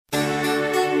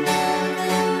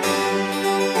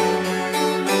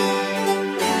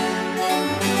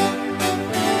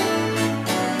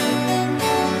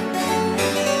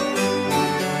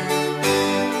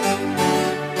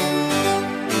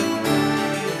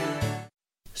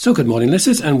So good morning,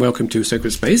 listeners, and welcome to Sacred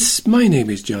Space. My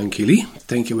name is John Keeley.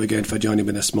 Thank you again for joining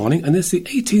me this morning, and it's the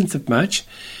 18th of March.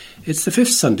 It's the 5th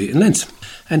Sunday in Lent.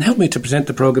 And help me to present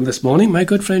the programme this morning, my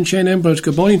good friend Shane Ambrose.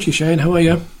 Good morning to you, Shane. How are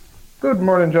you? Good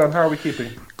morning, John. How are we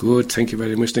keeping? Good. Thank you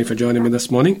very much for joining me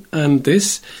this morning. And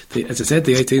this, as I said,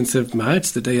 the 18th of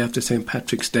March, the day after St.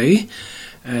 Patrick's Day.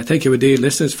 Thank you indeed,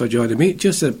 listeners, for joining me.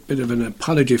 Just a bit of an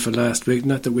apology for last week,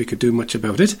 not that we could do much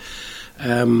about it.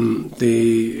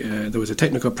 There was a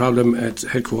technical problem at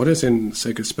headquarters in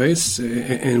Sacred Space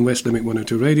in West Limerick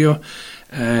 102 Radio,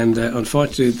 and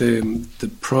unfortunately the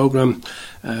programme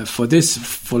for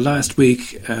last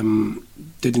week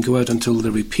didn't go out until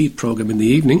the repeat programme in the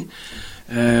evening.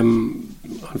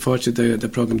 Unfortunately, the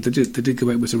programme that did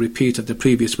go out was a repeat of the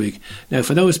previous week. Now,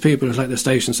 for those people who like the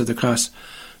Stations of the Cross,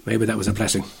 maybe that was a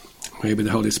blessing. Maybe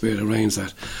the Holy Spirit arranged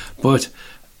that. But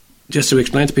just to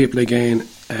explain to people again,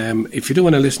 if you do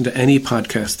want to listen to any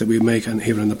podcast that we make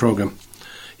here on the programme,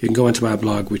 you can go onto our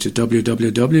blog, which is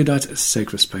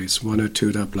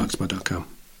www.sacredspace102.blogspot.com.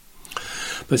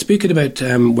 But speaking about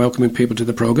welcoming people to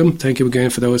the programme, thank you again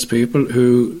for those people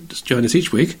who join us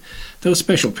each week, those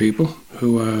special people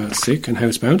who are sick and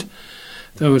housebound,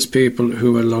 those people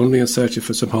who are lonely and searching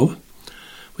for some hope.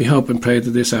 We hope and pray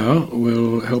that this hour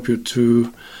will help you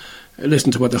to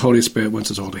listen to what the Holy Spirit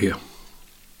wants us all to hear.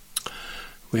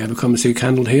 We have a come and see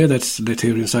candle here that's lit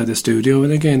here inside the studio,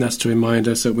 and again that's to remind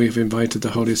us that we've invited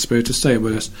the Holy Spirit to stay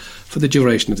with us for the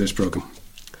duration of this programme.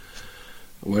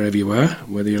 Wherever you are,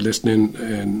 whether you're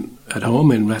listening at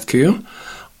home in Rathkeogh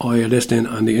or you're listening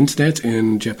on the internet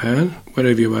in Japan,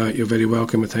 wherever you are, you're very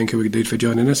welcome, and thank you indeed for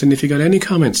joining us. And if you've got any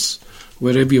comments,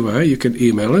 wherever you are, you can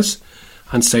email us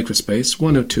on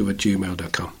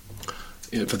sacredspace102@gmail.com.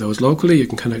 For those locally, you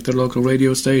can connect the local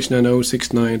radio station on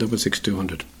 069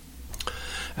 66200.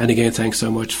 And again, thanks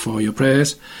so much for your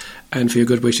prayers and for your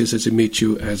good wishes as we meet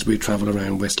you as we travel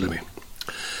around West Limerick.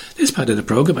 This part of the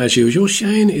programme, as usual,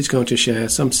 Shane is going to share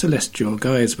some celestial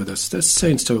guides with us. That's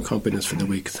saints to accompany us for the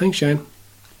week. Thanks, Shane.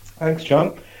 Thanks,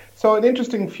 John. So an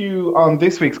interesting few on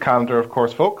this week's calendar, of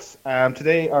course, folks.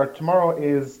 Tomorrow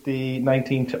is the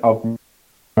 19th of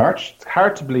March. It's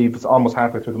hard to believe it's almost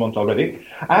halfway through the month already.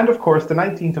 And, of course, the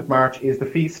 19th of March is the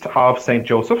feast of St.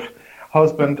 Joseph,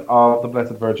 husband of the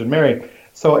Blessed Virgin Mary.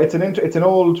 So it's an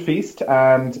old feast,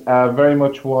 and very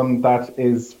much one that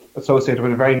is associated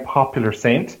with a very popular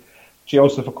saint.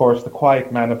 Joseph, of course, the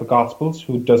quiet man of the Gospels,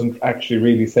 who doesn't actually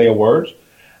really say a word.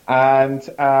 And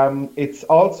it's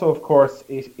also, of course,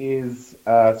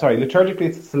 liturgically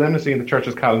it's a solemnity in the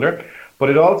Church's calendar, but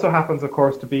it also happens, of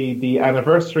course, to be the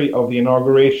anniversary of the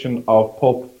inauguration of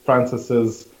Pope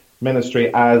Francis's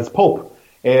ministry as Pope.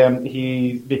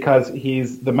 Because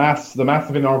the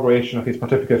massive inauguration of his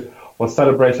pontificate was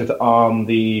celebrated on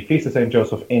the Feast of St.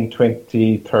 Joseph in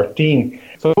 2013.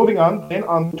 So moving on, then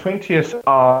on the 20th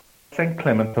of St.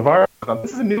 Clement of Ireland.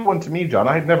 This is a new one to me, John.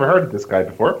 I had never heard of this guy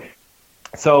before.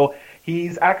 So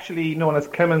he's actually known as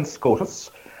Clemens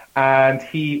Scotus, and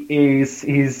he was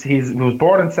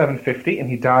born in 750 and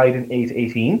he died in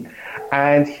 818.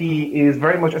 And he is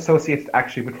very much associated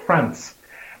actually with France,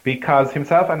 because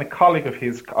himself and a colleague of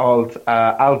his called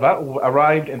Alva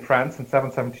arrived in France in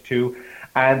 772,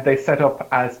 and they set up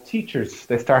as teachers.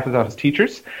 They started out as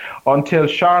teachers until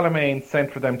Charlemagne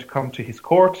sent for them to come to his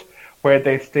court, where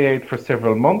they stayed for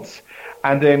several months.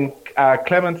 And then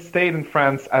Clement stayed in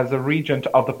France as a regent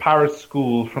of the Paris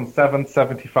school from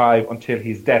 775 until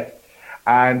his death.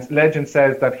 And legend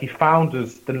says that he founded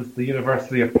the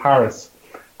University of Paris.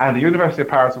 And the University of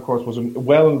Paris, of course, was a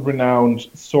well-renowned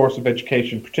source of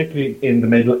education, particularly in the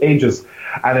Middle Ages.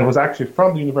 And it was actually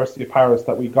from the University of Paris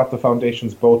that we got the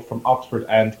foundations both from Oxford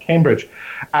and Cambridge.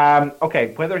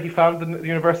 Whether he founded the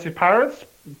University of Paris,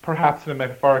 perhaps in a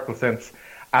metaphorical sense,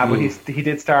 but he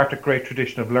did start a great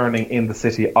tradition of learning in the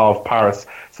city of Paris.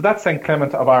 So that's St.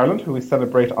 Clement of Ireland, who we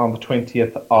celebrate on the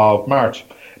 20th of March.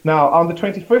 Now, on the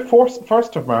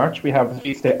 21st of March, we have the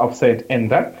feast day of St.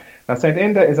 Enda. Now, St.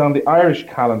 Enda is on the Irish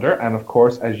calendar, and of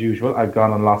course, as usual, I've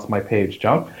gone and lost my page,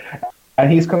 John. And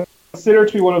he's considered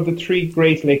to be one of the three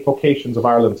great lake vocations of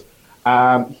Ireland.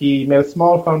 He made a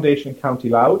small foundation in County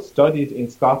Louth, studied in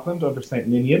Scotland under St.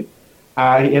 Ninian,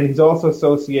 and he's also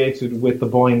associated with the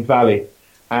Boyne Valley.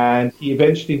 And he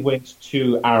eventually went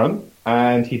to Arran,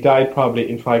 and he died probably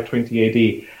in 520 AD.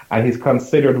 And he's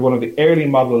considered one of the early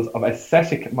models of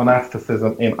ascetic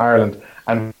monasticism in Ireland,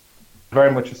 and very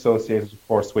much associated, of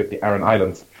course, with the Aran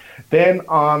Islands. Then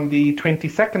on the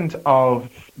 22nd of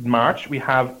March, we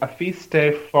have a feast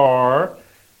day for,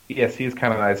 yes, he is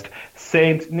canonized,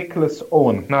 Saint Nicholas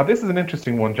Owen. Now, this is an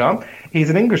interesting one, John. He's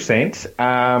an English saint.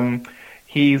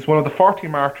 He's one of the 40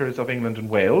 martyrs of England and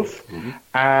Wales,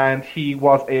 and he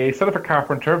was a son of a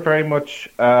carpenter, very much,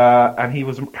 and he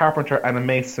was a carpenter and a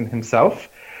mason himself.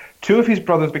 Two of his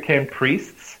brothers became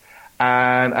priests,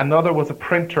 and another was a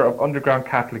printer of underground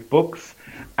Catholic books.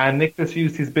 And Nicholas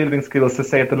used his building skills to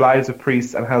save the lives of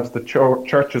priests and helps the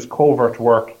church's covert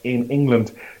work in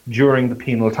England during the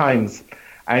penal times.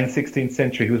 And 16th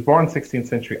century, he was born in 16th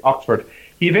century Oxford.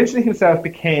 He eventually himself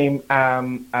became,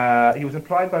 he was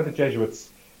employed by the Jesuits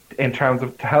in terms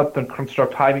of to help them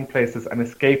construct hiding places and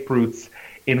escape routes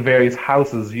in various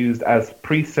houses used as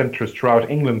priest centres throughout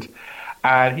England.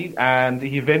 And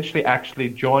he eventually actually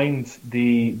joined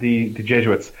the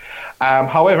Jesuits.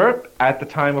 However, at the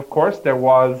time, of course, there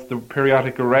was the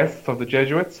periodic arrests of the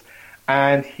Jesuits,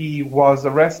 and he was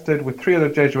arrested with 3 other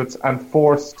Jesuits and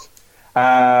forced. He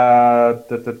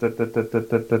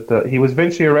was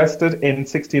eventually arrested in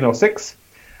 1606,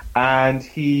 and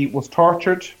he was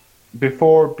tortured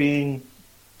before being.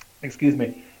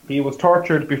 He was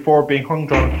tortured before being hung,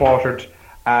 drawn, and quartered.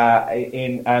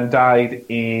 And died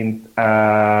in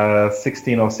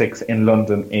 1606 in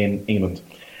London, in England.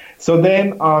 So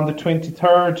then, on the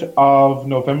 23rd of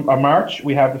March,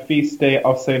 we have the feast day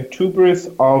of Saint Tuberius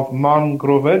of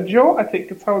Mogrovejo. I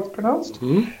think it's how it's pronounced.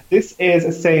 This is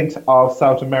a saint of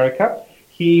South America.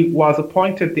 He was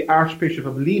appointed the Archbishop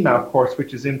of Lima, of course,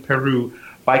 which is in Peru,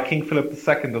 by King Philip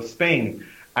II of Spain,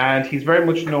 and he's very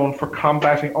much known for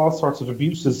combating all sorts of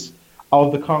abuses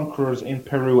of the conquerors in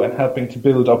Peru and helping to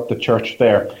build up the church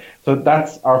there. So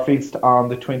that's our feast on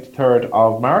the 23rd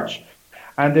of March.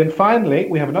 And then finally,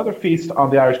 we have another feast on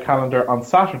the Irish calendar on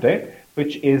Saturday,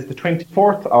 which is the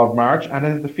 24th of March, and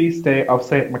it is the feast day of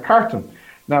St. Macartan.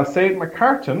 Now, St.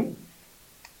 Macartan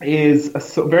is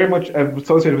very much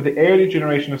associated with the early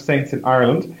generation of saints in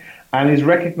Ireland, and is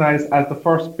recognised as the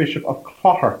first bishop of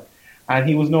Clogher. And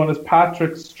he was known as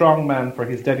Patrick's strongman for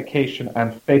his dedication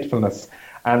and faithfulness.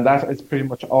 And that is pretty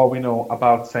much all we know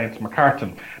about St.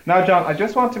 Macartan. Now, John, I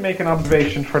just want to make an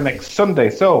observation for next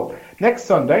Sunday. So, next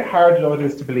Sunday, hard though it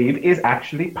is to believe, is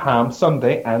actually Palm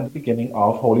Sunday and the beginning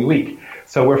of Holy Week.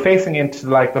 So we're facing into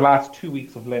like the last 2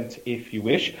 weeks of Lent, if you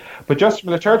wish. But just from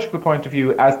a liturgical point of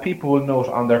view, as people will note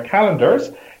on their calendars,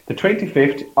 the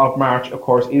 25th of March, of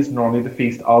course, is normally the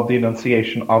feast of the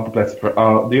Annunciation of the Blessed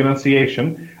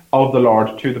of the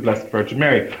Lord to the Blessed Virgin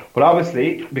Mary. But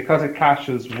obviously, because it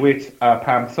clashes with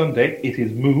Palm Sunday, it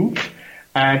is moved,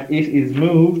 and it is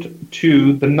moved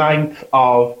to the 9th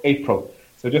of April.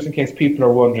 So just in case people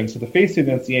are wondering, so the Feast of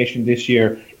the Annunciation this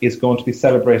year is going to be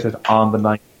celebrated on the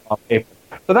 9th of April.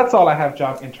 So that's all I have,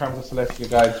 John, in terms of celestial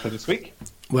guides for this week.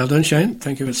 Well done, Shane.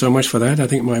 Thank you so much for that. I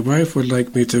think my wife would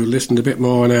like me to listen a bit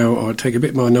more now, or take a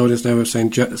bit more notice now of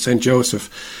Saint Joseph,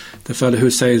 the fellow who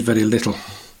says very little.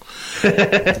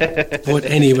 But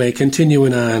anyway,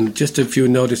 continuing on, just a few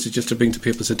notices just to bring to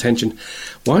people's attention.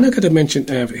 One I got to mention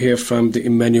here from the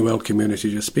Emmanuel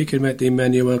community. Just speaking about the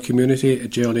Emmanuel community,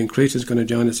 Geraldine Creech is going to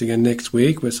join us again next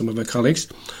week with some of our colleagues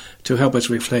to help us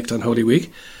reflect on Holy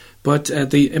Week. But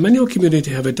the Emmanuel community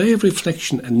have a day of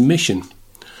reflection and mission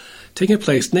taking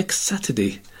place next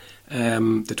Saturday,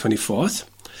 the 24th.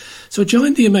 So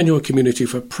join the Emmanuel community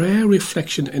for prayer,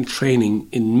 reflection and training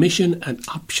in mission and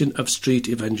option of street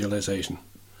evangelization.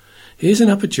 Here's an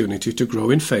opportunity to grow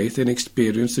in faith and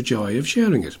experience the joy of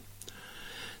sharing it.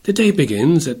 The day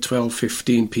begins at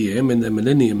 12:15 p.m. in the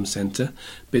Millennium Centre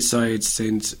beside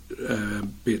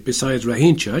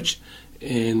Raheen Church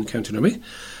in County Limerick,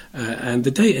 and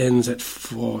the day ends at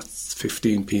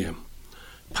 4:15 p.m.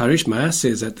 Parish Mass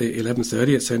is at the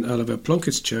 11:30 at St Oliver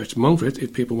Plunkett's Church, Mongret,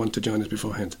 if people want to join us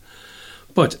beforehand.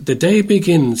 But the day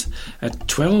begins at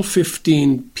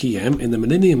 12:15 p.m. in the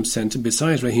Millennium Centre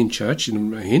beside Raheen Church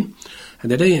in Raheen,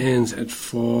 and the day ends at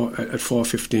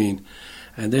 4:15.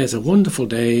 And there's a wonderful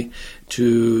day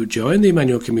to join the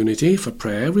Emmanuel community for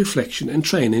prayer, reflection and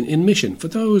training in mission for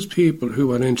those people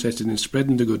who are interested in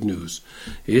spreading the good news.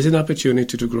 Here's an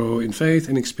opportunity to grow in faith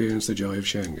and experience the joy of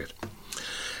sharing it.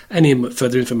 Any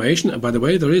further information, and by the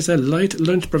way, there is a light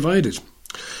lunch provided.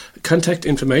 Contact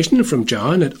information from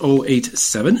John at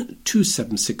 087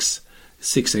 276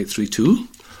 6832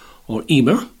 or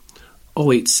email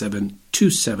 087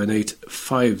 278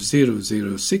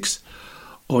 5006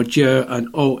 or Ger on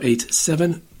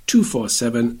 087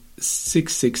 247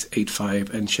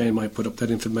 6685, and Shane might put up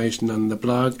that information on the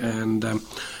blog, and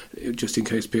just in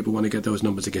case people want to get those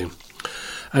numbers again.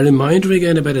 A reminder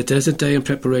again about a desert day in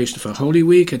preparation for Holy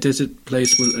Week. A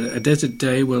desert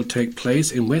day will take place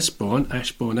in Westbourne,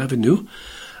 Ashbourne Avenue,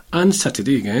 on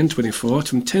Saturday again, 24th,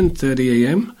 from 10:30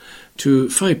 a.m. to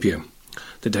 5 p.m.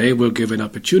 The day will give an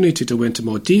opportunity to enter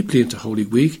more deeply into Holy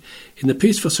Week in the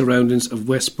peaceful surroundings of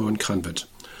Westbourne Convent.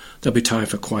 There'll be time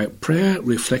for quiet prayer,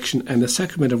 reflection, and the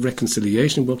sacrament of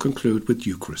reconciliation will conclude with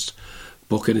Eucharist.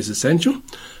 Booking is essential.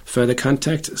 Further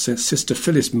contact Sister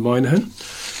Phyllis Moynihan.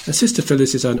 Sister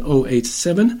Phyllis is on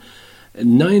 087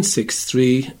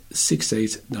 963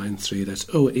 6893. That's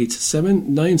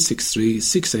 087 963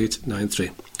 6893.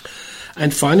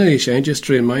 And finally, Shane, just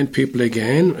to remind people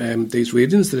again, these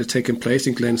readings that are taking place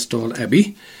in Glenstall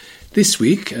Abbey this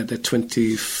week,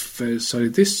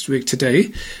 this week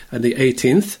today, and the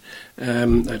 18th,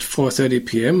 at 4:30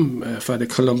 p.m. Father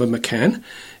Columba McCann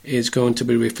is going to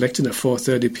be reflecting at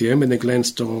 4:30 p.m. in the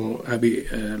Glenstall Abbey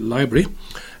Library.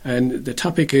 And the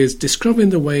topic is Discovering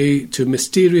the Way to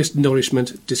Mysterious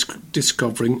Nourishment,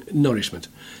 Discovering Nourishment.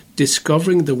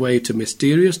 Discovering the Way to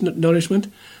Mysterious Nourishment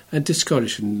and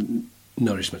Discouraging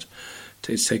Nourishment.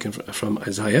 It's taken from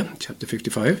Isaiah, chapter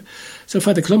 55. So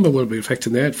Father Columba will be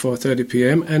reflecting there at 4:30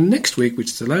 p.m. And next week, which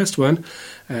is the last one,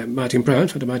 Father Martin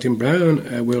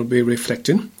Brown will be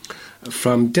reflecting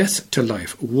From Death to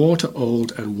Life, Water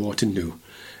Old and Water New.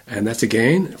 And that's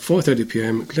again, 4:30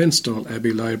 p.m., Glenstall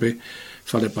Abbey Library,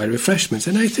 followed by refreshments.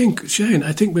 And I think, Shane,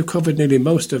 we've covered nearly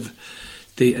most of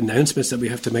the announcements that we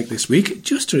have to make this week.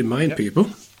 Just to remind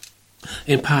people,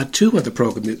 in part 2 of the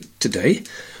programme today,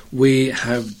 we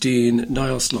have Dean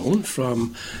Niall Sloan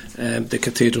from the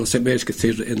Cathedral, St Mary's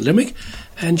Cathedral in Limerick,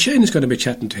 and Shane is going to be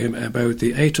chatting to him about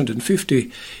the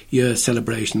 850-year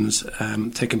celebrations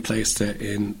taking place there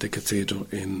in the Cathedral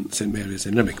in St Mary's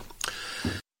in Limerick.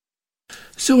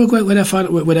 So we'll go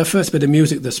with our first bit of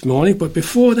music this morning, but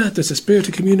before that there's a Spirit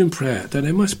of Communion prayer that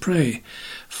I must pray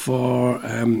for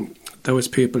those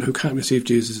people who can't receive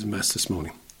Jesus in Mass this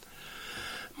morning.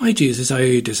 My Jesus,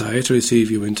 I desire to receive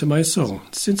you into my soul.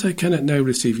 Since I cannot now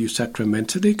receive you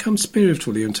sacramentally, come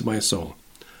spiritually into my soul.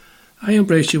 I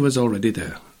embrace you as already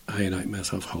there. I unite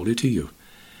myself wholly to you.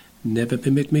 Never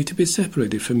permit me to be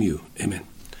separated from you. Amen.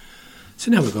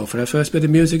 So now we'll go for our first bit of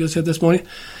music, as I said this morning.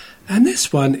 And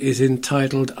this one is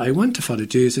entitled, I Want to Follow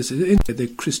Jesus in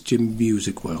the Christian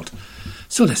Music World.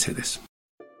 So let's hear this.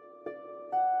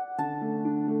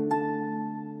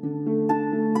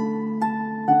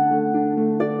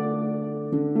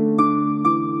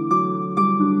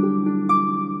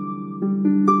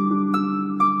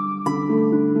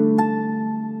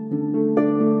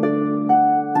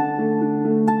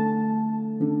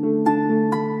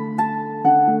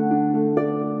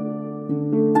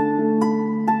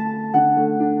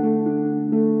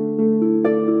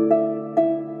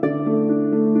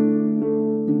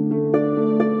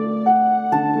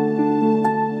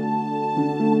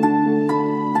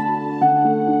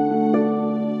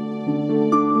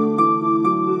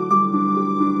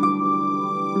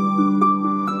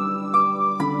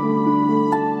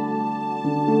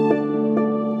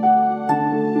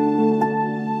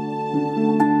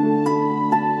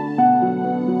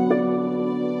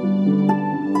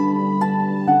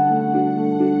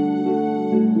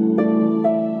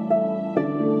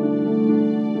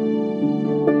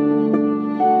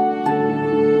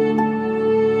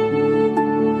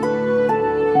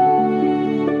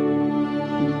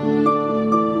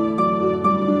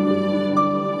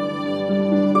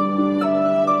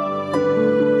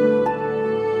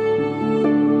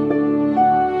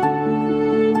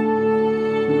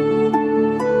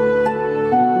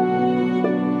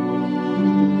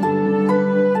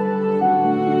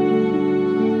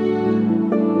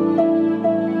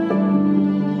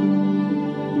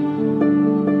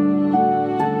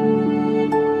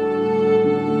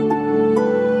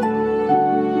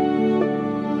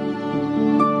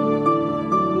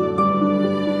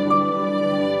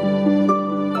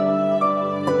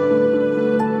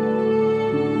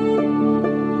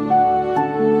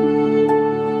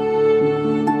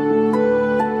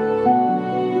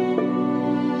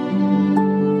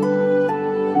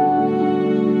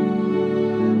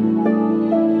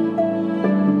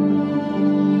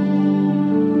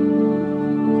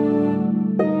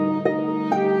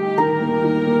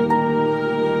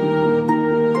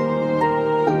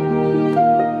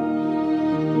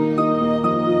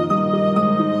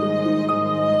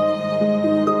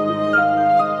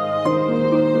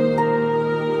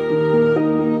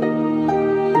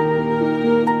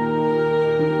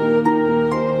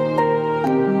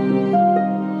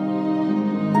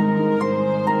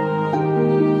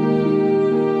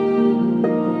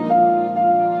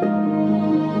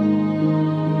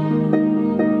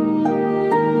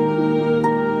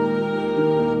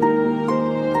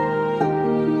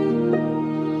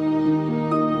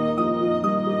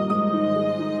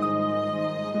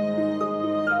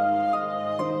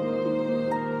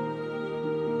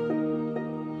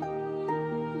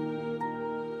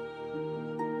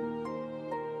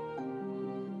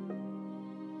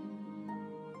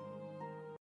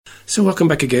 So welcome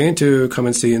back again to Come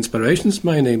and See Inspirations.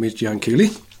 My name is John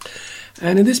Keeley.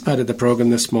 And in this part of the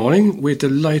programme this morning, we're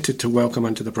delighted to welcome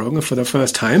onto the programme for the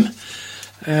first time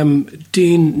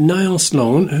Dean Niall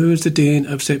Sloan, who is the Dean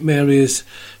of St Mary's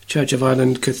Church of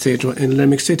Ireland Cathedral in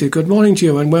Limerick City. Good morning to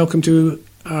you and welcome to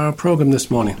our programme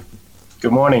this morning.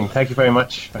 Good morning. Thank you very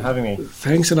much for having me.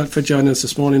 Thanks a lot for joining us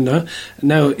this morning.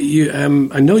 Now, you,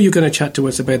 I know you're going to chat to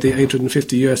us about the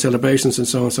 850-year celebrations and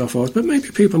so on and so forth, but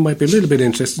maybe people might be a little bit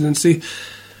interested and see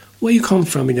where you come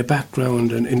from in your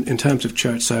background and in terms of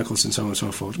church circles and so on and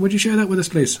so forth. Would you share that with us,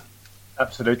 please?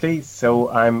 Absolutely. So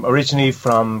I'm originally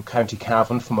from County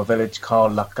Cavan, from a village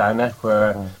called Lochgowna,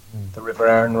 where the River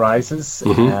Erne rises.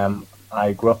 Mm-hmm.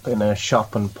 I grew up in a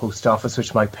shop and post office,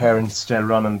 which my parents still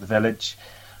run in the village.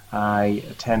 I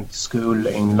attended school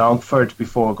in Longford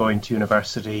before going to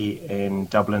university in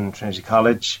Dublin Trinity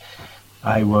College.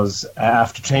 I was,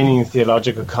 after training in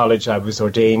theological college, I was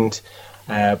ordained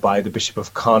by the Bishop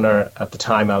of Connor at the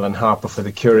time, Alan Harper, for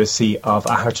the curacy of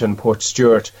Aherton,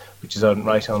 Portstewart, which is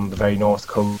right on the very north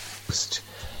coast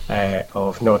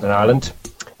of Northern Ireland.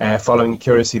 Following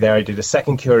curacy there, I did a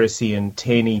second curacy in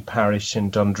Taney Parish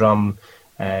in Dundrum,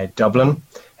 Dublin,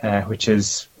 which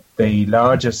is the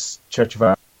largest Church of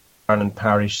Ireland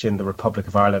parish in the Republic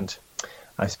of Ireland.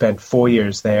 I spent 4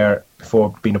 years there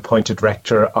before being appointed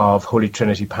rector of Holy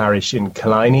Trinity Parish in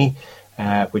Killiney,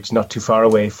 which is not too far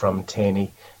away from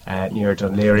Taney, near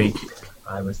Dunleary.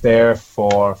 I was there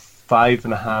for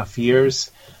 5.5 years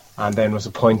and then was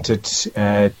appointed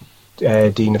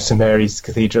Dean of St Mary's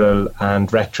Cathedral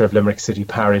and rector of Limerick City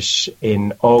Parish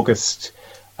in August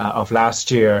of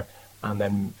last year, and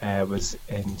then was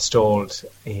installed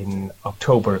in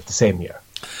October of the same year.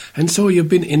 And so you've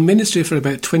been in ministry for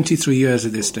about 23 years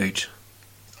at this stage?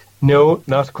 No,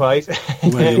 not quite.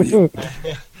 Well,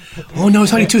 oh no,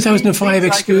 it's only 2005,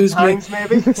 excuse me.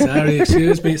 Sorry,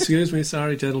 excuse me,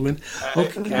 sorry gentlemen.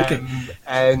 Okay.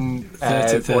 And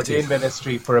 14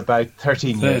 ministry for about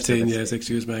 13 years. 13 years,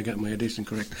 excuse me, I got my addition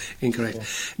incorrect.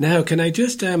 Yeah. Now, can I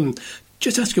just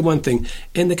ask you one thing?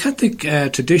 In the Catholic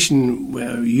tradition,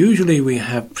 usually we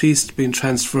have priests being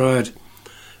transferred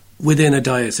within a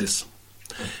diocese.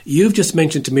 You've just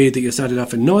mentioned to me that you started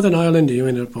off in Northern Ireland, you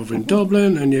ended up over in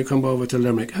Dublin, and you come over to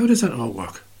Limerick. How does that all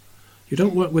work? You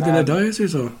don't work within a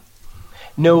diocese, or?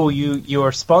 No, you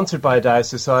are sponsored by a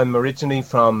diocese. So I'm originally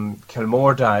from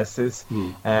Kilmore Diocese,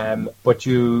 but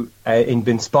you, in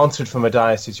being sponsored from a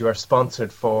diocese, you are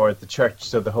sponsored for the church,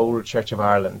 so the whole Church of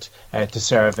Ireland, to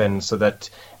serve in, so that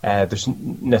there's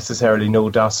necessarily no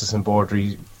diocesan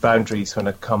boundaries when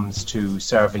it comes to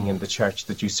serving in the church,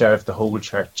 that you serve the whole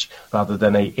church rather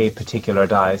than a particular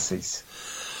diocese.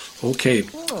 Okay,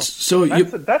 so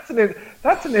that's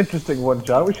an interesting one,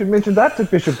 John. We should mention that to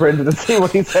Bishop Brendan and see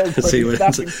what he says.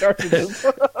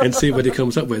 And see what he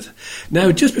comes up with.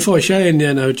 Now, just before sharing,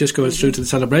 now just going through to the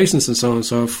celebrations and so on and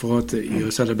so forth that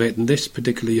you're celebrating this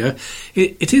particular year,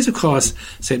 it is, of course,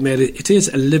 St Mary, it is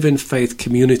a living faith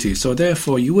community. So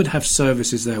therefore, you would have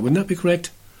services there. Wouldn't that be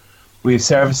correct? We have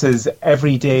services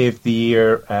every day of the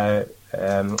year,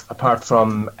 apart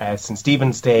from St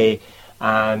Stephen's Day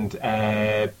and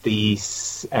the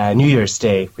New Year's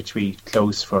Day, which we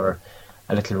close for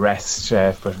a little rest,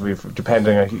 but we've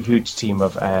depending on a huge team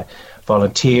of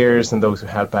volunteers and those who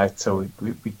help out, so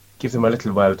we give them a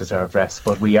little well-deserved rest.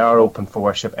 But we are open for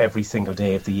worship every single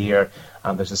day of the year,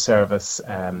 and there's a service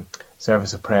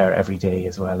of prayer every day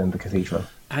as well in the cathedral.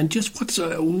 And just what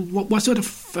sort of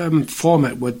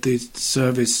format would the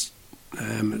service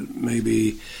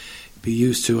maybe be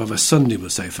used to of a Sunday, we'll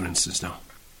say, for instance, now?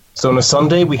 So on a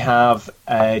Sunday we have,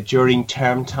 during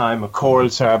term time, a choral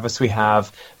service. We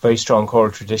have very strong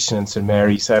choral tradition in St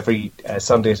Mary's. So every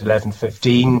Sunday at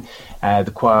 11:15,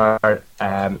 the choir,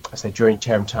 during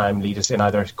term time, lead us in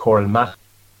either choral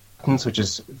matins, which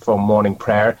is for morning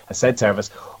prayer, a said service,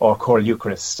 or choral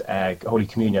Eucharist, Holy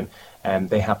Communion.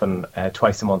 They happen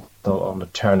twice a month on the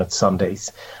turn at Sundays.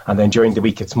 And then during the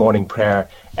week it's morning prayer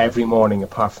every morning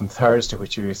apart from Thursday,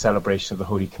 which is a celebration of the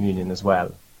Holy Communion as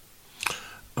well.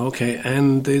 Okay,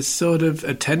 and the sort of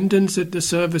attendance at the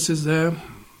services there?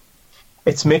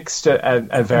 It's mixed and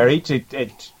varied.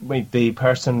 The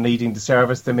person leading the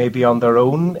service, they may be on their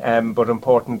own, but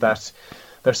important that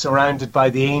they're surrounded by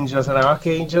the angels and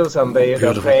archangels, and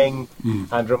they're praying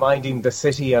and reminding the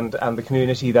city and the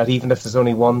community that even if there's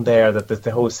only one there, that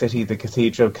the whole city, the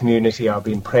cathedral community, are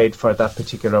being prayed for at that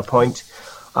particular point.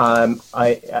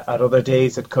 At other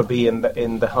days it could be in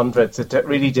the hundreds. It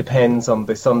really depends on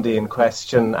the Sunday in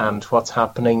question and what's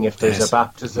happening. If there's a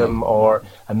baptism or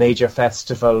a major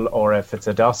festival, or if it's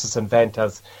a diocesan event,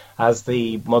 as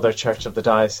the Mother Church of the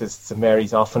Diocese of St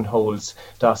Mary's often holds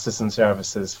diocesan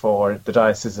services for the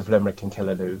Diocese of Limerick and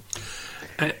Killaloe.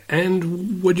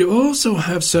 And would you also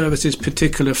have services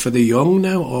particular for the young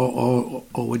now, or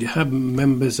would you have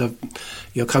members of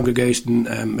your congregation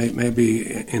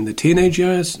maybe in the teenage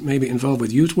years, maybe involved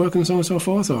with youth work and so on and so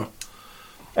forth? Or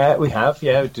we have,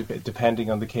 depending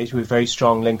on the case. We have very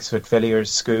strong links with Villiers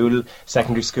School,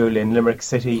 secondary school in Limerick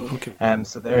City. Okay.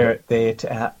 So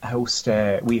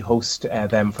we host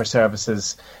them for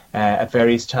services at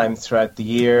various times throughout the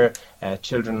year.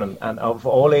 Children and of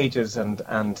all ages, and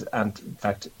in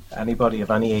fact anybody of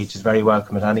any age is very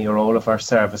welcome at any or all of our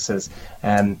services.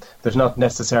 There's not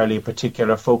necessarily a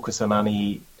particular focus on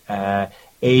any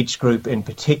age group in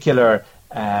particular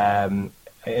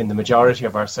in the majority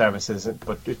of our services,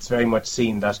 but it's very much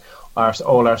seen that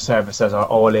all our services are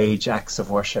all age acts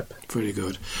of worship. Pretty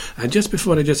good. And just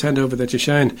before I just hand over that to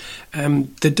Shane,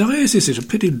 the diocese is a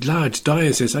pretty large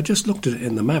diocese. I just looked at it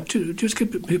in the map to just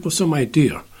give people some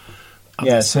idea.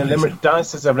 So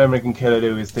Diocese of Limerick and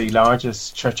Killaloe is the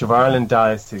largest Church of Ireland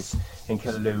diocese in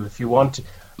Killaloe. If you want,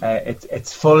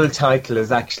 its full title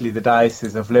is actually the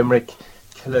Diocese of Limerick,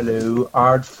 Killaloe,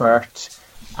 Ardfert,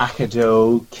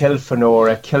 Accadoe,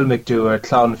 Kilfenora, Kilmacduagh,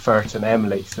 Clonfert and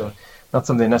Emily. So not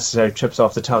something necessarily trips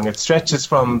off the tongue. It stretches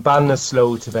from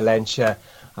Ballinasloe to Valentia,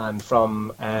 and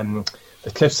from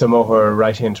the Cliffs of Moher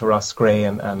right into Roscrea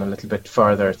and a little bit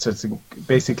further. So it's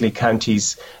basically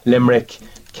counties Limerick,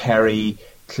 Kerry,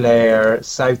 Clare,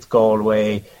 South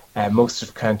Galway, most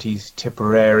of counties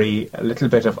Tipperary, a little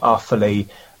bit of Offaly,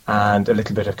 and a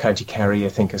little bit of County Kerry, I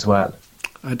think, as well.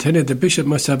 I tell you, the bishop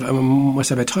must have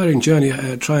a tiring journey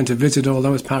trying to visit all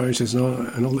those parishes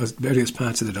and all those various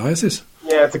parts of the diocese.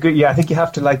 Yeah, it's a good. Yeah, I think you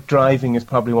have to like driving is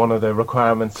probably one of the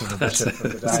requirements of the bishop for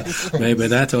the diocese. Maybe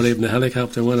that, or even a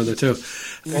helicopter, one of the two.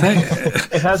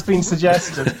 It has been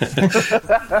suggested.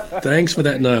 Thanks for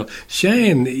that, Niall.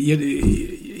 Shane,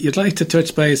 you'd like to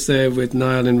touch base with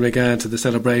Niall in regard to the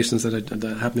celebrations that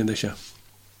are happening this year.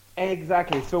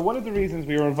 Exactly. So one of the reasons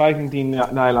we were inviting Dean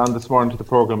Niall on this morning to the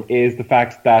programme is the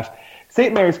fact that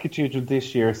St Mary's Cathedral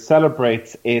this year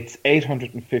celebrates its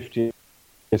 850th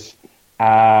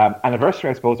anniversary,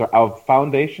 I suppose, or of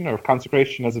foundation or of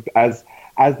consecration as the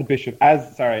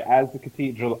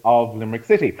Cathedral of Limerick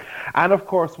City. And of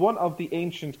course, one of the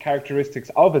ancient characteristics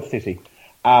of a city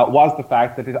was the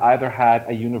fact that it either had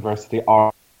a university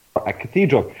or a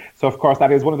cathedral. So, of course,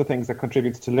 that is one of the things that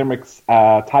contributes to Limerick's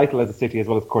title as a city, as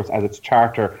well as, of course, as its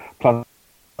charter, plus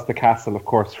the castle, of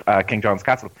course, King John's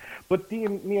Castle. But,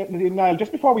 Niall,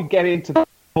 just before we get into the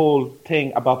whole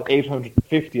thing about the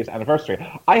 850th anniversary,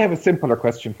 I have a simpler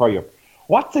question for you.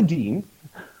 What's a dean?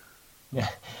 Yeah.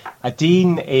 A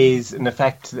dean is, in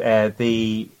effect, is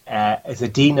a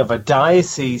dean of a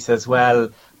diocese as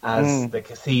well as the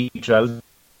cathedral.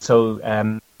 So,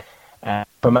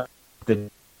 from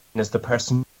the is the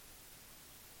person,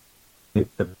 the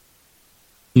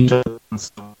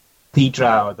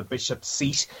cathedral or the bishop's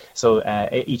seat. So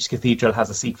each cathedral has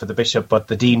a seat for the bishop, but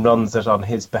the dean runs it on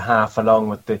his behalf, along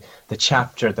with the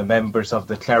chapter, the members of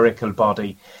the clerical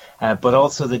body. But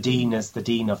also the dean is the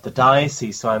dean of the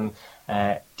diocese. So I'm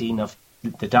dean of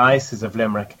the Diocese of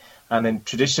Limerick. And in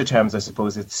traditional terms, I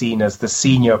suppose it's seen as the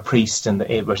senior priest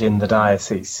within the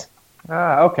diocese.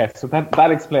 Okay, so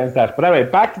that explains that. But anyway,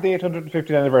 back to the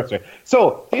 850th anniversary.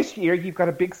 So, this year you've got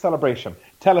a big celebration.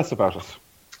 Tell us about it.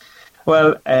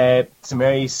 Well, St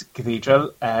Mary's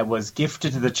Cathedral was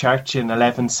gifted to the church in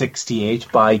 1168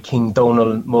 by King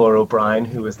Donald More O'Brien,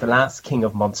 who was the last king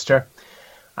of Munster.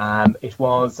 It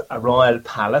was a royal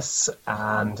palace,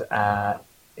 and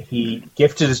he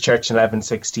gifted his church in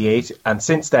 1168, and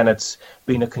since then it's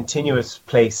been a continuous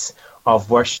place of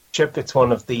worship. It's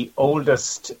one of the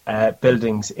oldest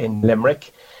buildings in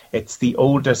Limerick. It's the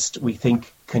oldest, we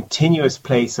think, continuous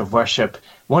place of worship,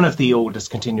 one of the oldest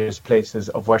continuous places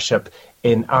of worship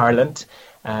in Ireland.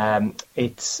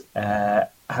 It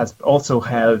has also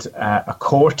held a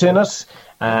court in it.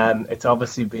 It's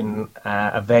obviously been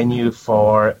a venue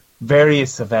for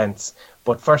various events,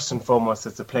 but first and foremost,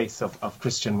 it's a place of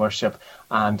Christian worship.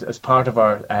 And as part of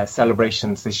our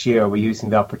celebrations this year, we're using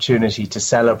the opportunity to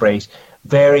celebrate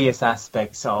various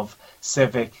aspects of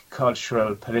civic,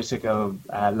 cultural, political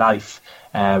life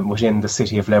within the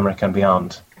city of Limerick and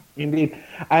beyond. Indeed.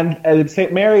 And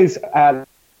St Mary's,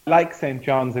 like St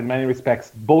John's in many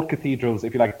respects, both cathedrals,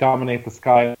 if you like, dominate the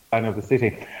skyline of the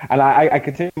city. And I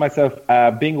consider myself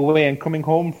being away and coming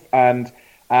home and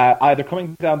either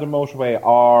coming down the motorway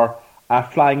or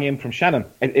flying in from Shannon.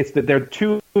 There are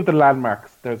two of the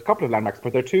landmarks. There's a couple of landmarks,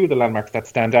 but there are two of the landmarks that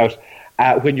stand out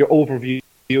when you're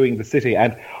overviewing the city.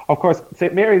 And of course,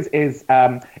 St. Mary's is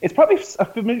it's probably a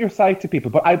familiar sight to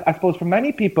people, but I suppose for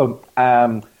many people,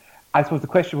 I suppose the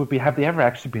question would be, have they ever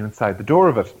actually been inside the door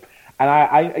of it? And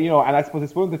I suppose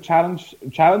it's one of the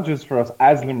challenges for us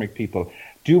as Limerick people.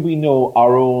 Do we know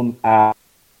our own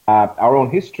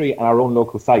history and our own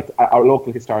local sites, our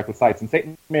local historical sites? And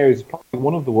St. Mary's is probably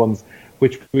one of the ones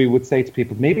which we would say to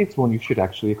people, maybe it's one you should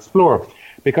actually explore.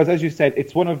 Because as you said,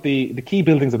 it's one of the key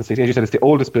buildings of the city. As you said, it's the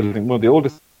oldest building, one of the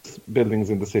oldest buildings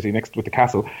in the city, next with the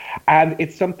castle. And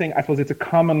it's something, I suppose it's a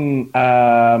common,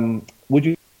 would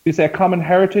you say a common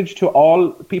heritage to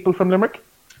all people from Limerick?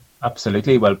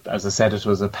 Absolutely. Well, as I said, it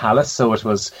was a palace, so it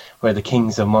was where the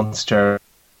kings of Munster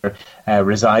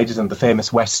resided, and the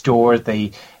famous West Door,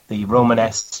 the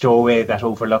Romanesque doorway that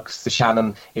overlooks the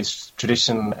Shannon, is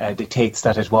tradition dictates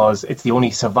that it's the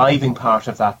only surviving part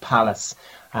of that palace.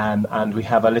 And we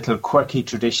have a little quirky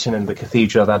tradition in the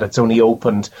cathedral that it's only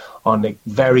opened on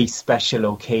very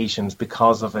special occasions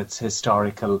because of its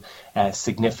historical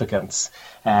significance.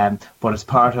 But as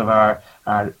part of our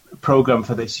programme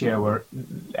for this year, we're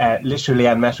literally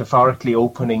and metaphorically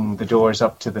opening the doors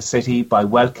up to the city by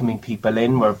welcoming people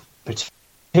in. We're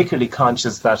particularly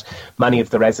conscious that many of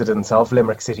the residents of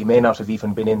Limerick City may not have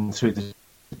even been in through the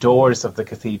doors of the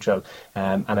cathedral,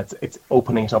 and it's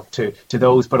opening it up to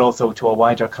those, but also to a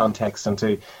wider context and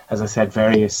to, as I said,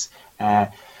 various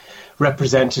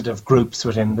representative groups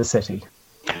within the city.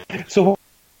 So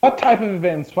what type of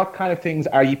events, what kind of things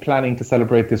are you planning to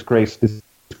celebrate this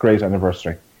great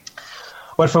anniversary?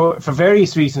 Well, for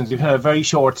various reasons, we've had a very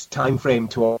short time frame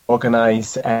to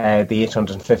organise the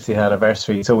 850th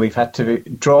anniversary, so we've had to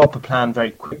draw up a plan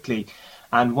very quickly.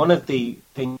 And one of the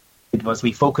things was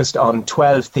we focused on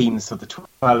 12 themes for the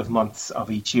 12 months of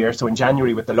each year. So in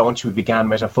January with the launch, we began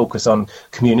with a focus on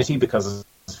community because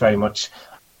it's very much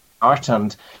art.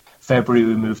 And February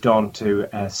we moved on to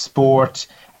sport.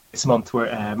 This month,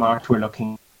 March, we're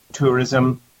looking at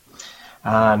tourism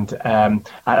and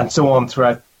so on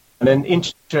throughout. And then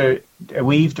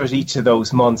interweaved with each of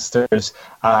those months, there's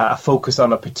a focus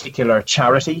on a particular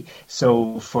charity.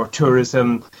 So for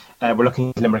tourism, we're looking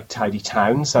at Limerick Tidy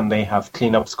Towns, and they have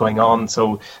cleanups going on.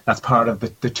 So that's part of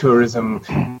the tourism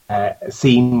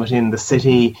scene within the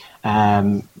city.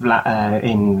 In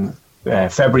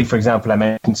February, for example, I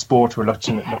mentioned sport. We're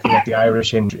looking at the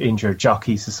Irish Injured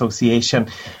Jockeys Association.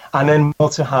 And then we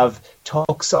also have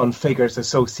talks on figures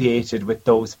associated with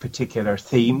those particular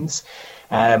themes.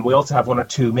 We also have one or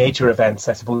two major events.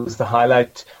 I suppose the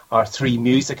highlight are 3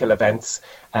 musical events.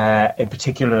 In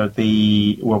particular,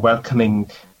 we're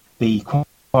welcoming the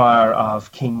choir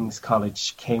of King's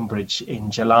College, Cambridge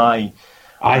in July.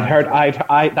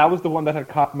 That was the one that had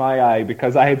caught my eye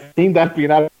because I had seen that being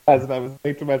advertised and I was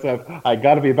thinking to myself, I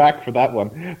got to be back for that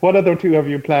one. What other 2 have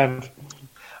you planned?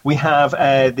 We have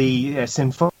the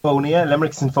Sinfonia,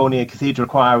 Limerick Sinfonia Cathedral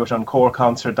Choir with Encore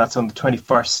concert. That's on the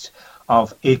 21st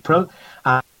of April.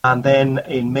 And then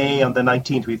in May on the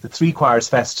 19th, we have the Three Choirs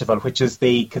Festival, which is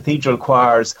the cathedral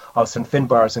choirs of St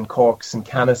Finbarr's in Cork, St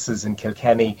Canice's in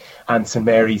Kilkenny and St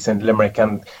Mary's in Limerick.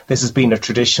 And this has been a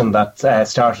tradition that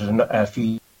started a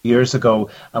few years ago,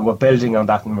 and we're building on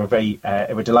that, and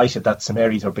we're delighted that St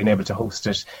Mary's are being able to host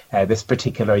it this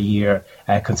particular year,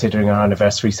 considering our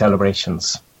anniversary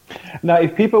celebrations. Now,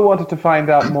 if people wanted to find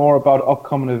out more about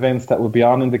upcoming events that will be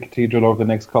on in the cathedral over the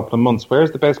next couple of months,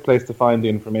 where's the best place to find the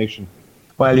information?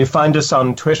 Well, you find us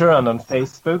on Twitter and on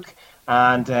Facebook.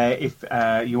 And if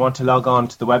you want to log on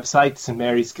to the website,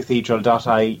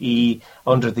 stmaryscathedral.ie,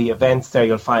 under the events there,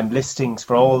 you'll find listings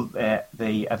for all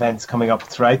the events coming up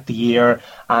throughout the year.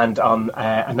 And on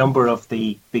a number of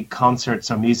the big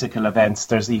concerts or musical events,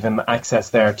 there's even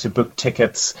access there to book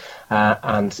tickets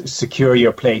and secure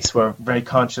your place. We're very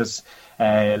conscious,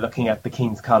 looking at the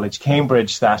King's College,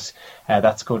 Cambridge, that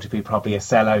that's going to be probably a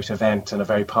sellout event and a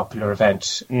very popular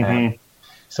event. Mm-hmm.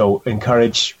 So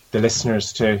encourage the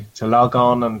listeners to log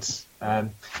on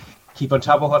and keep on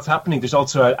top of what's happening. There's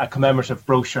also a commemorative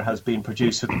brochure has been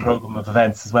produced with the programme of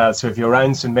events as well. So if you're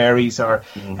around St Mary's or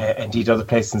indeed other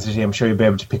places in the city, I'm sure you'll be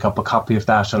able to pick up a copy of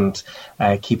that and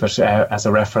keep it as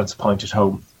a reference point at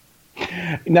home.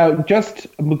 Now, just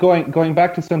going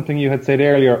back to something you had said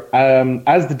earlier,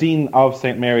 as the Dean of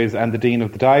St Mary's and the Dean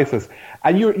of the Diocese,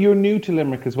 and you're new to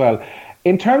Limerick as well,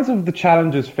 in terms of the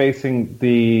challenges facing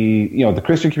the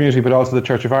Christian community, but also the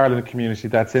Church of Ireland community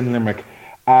that's in Limerick,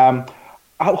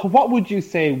 what would you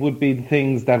say would be the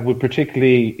things that would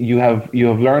particularly you have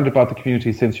learned about the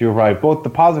community since you arrived, both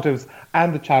the positives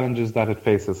and the challenges that it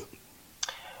faces?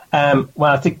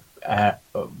 Well,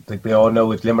 like we all know,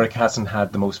 Limerick hasn't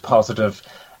had the most positive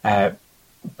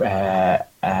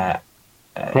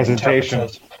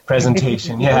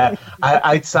presentation. Yeah,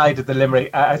 outside of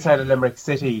Limerick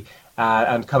City.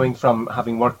 And coming from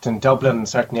having worked in Dublin,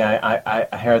 certainly I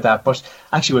heard that. But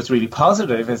actually, what's really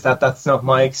positive is that that's not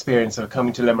my experience of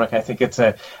coming to Limerick. I think it's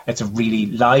a really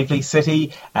lively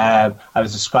city. I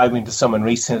was describing to someone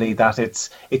recently that it's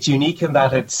unique in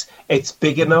that it's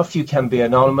big enough you can be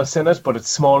anonymous in it, but it's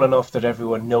small enough that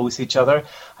everyone knows each other.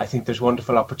 I think there's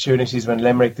wonderful opportunities in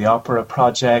Limerick, the Opera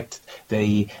Project,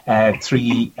 the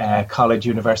 3 college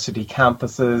university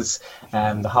campuses,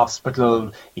 the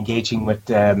hospital, engaging with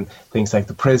things like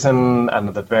the prison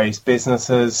and the various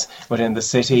businesses within the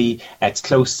city. It's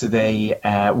close to the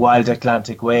Wild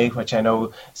Atlantic Way, which I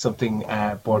know something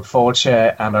Bord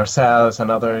Fáilte and ourselves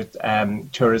and other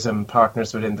tourism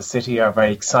partners within the city are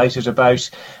very excited about.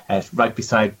 Right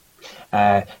beside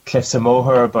Cliffs of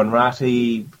Moher,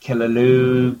 Bunratty,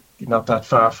 Killaloe, not that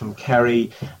far from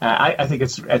Kerry. I think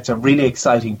it's a really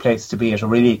exciting place to be at a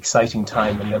really exciting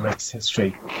time in Limerick's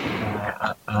history,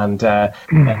 and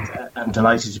I'm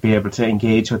delighted to be able to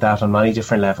engage with that on many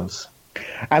different levels.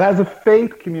 And as a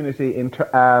faith community,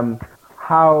 how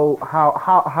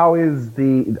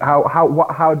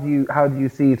do you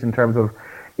see it in terms of,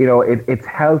 its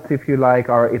health, if you like,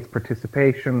 or its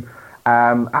participation?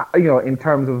 In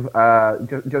terms of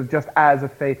just as a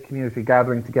faith community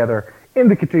gathering together in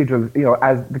the cathedral,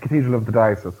 as the cathedral of the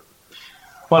diocese.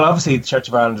 Well, obviously, the Church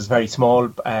of Ireland is a very small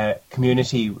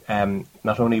community,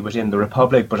 not only within the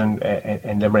Republic, but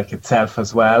in Limerick itself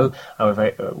as well.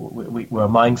 And we're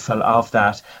mindful of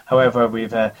that. However, we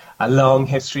have a long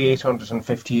history,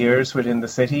 850 years within the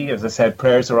city. As I said,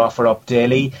 prayers are offered up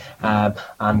daily, and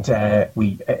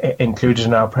we included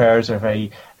in our prayers are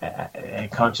very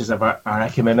conscious of our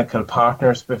ecumenical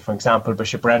partners. For example,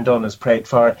 Bishop Brendan is prayed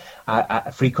for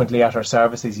frequently at our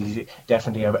services. He's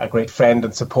definitely a great friend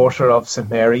and supporter of St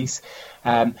Mary's.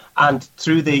 And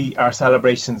through our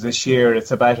celebrations this year, it's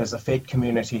about, as a faith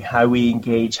community, how we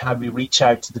engage, how we reach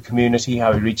out to the community,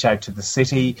 how we reach out to the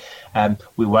city.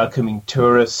 We're welcoming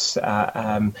tourists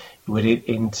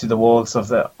into the walls of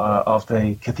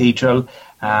the cathedral,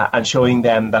 and showing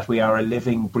them that we are a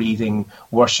living, breathing,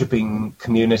 worshipping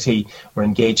community. We're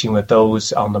engaging with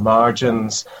those on the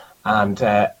margins and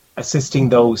assisting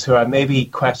those who are maybe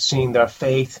questioning their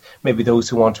faith, maybe those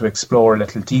who want to explore a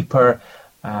little deeper.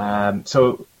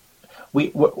 So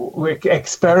we're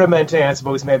experimenting, I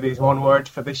suppose, maybe is one word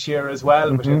for this year as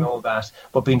well, within all that,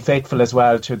 but being faithful as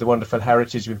well to the wonderful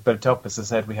heritage we've built up. As I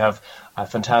said, we have a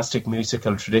fantastic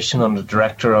musical tradition under the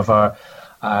director of our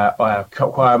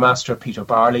choir master, Peter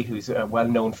Barley, who's a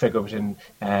well-known figure within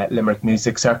Limerick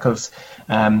music circles.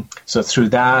 So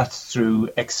through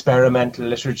experimental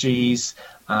liturgies,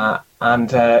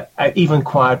 and even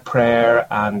quiet prayer,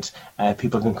 and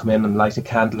people can come in and light a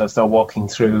candle as they're walking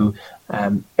through.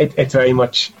 It's very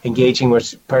much engaging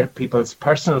with people's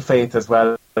personal faith as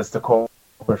well as the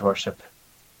corporate worship.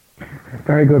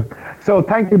 Very good. So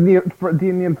thank you,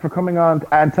 Dean Neil, for coming on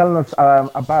and telling us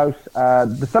about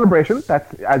the celebration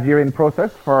that's as you're in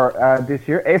process for this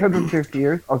year, 850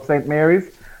 years of St Mary's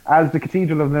as the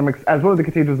cathedral of Limerick, as one of the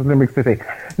cathedrals of Limerick City.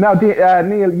 Now,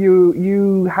 Neil,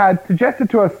 you had suggested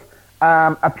to us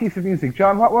a piece of music.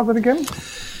 John, what was it again?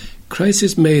 Christ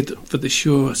is Made for the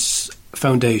Sure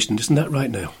Foundation. Isn't that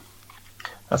right now?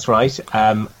 That's right.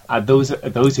 Those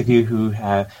of you who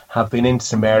have been into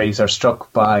St Mary's are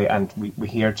struck by, and we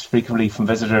hear frequently from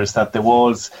visitors, that the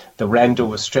walls, the rendo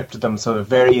was stripped of them. So the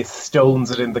various stones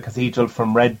that in the cathedral,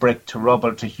 from red brick to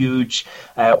rubble to huge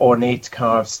ornate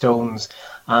carved stones.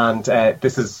 And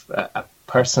this is a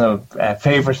personal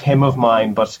favourite hymn of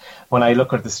mine. But when I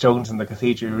look at the stones in the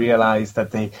cathedral, you realise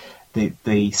that the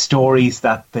stories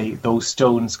that those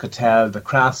stones could tell, the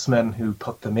craftsmen who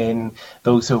put them in,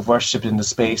 those who have worshipped in the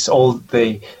space, all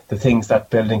the things that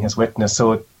building has witnessed.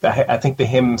 So I think the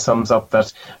hymn sums up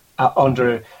that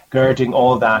undergirding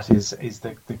all that is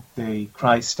the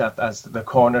Christ as the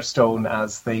cornerstone,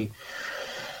 as the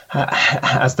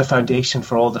foundation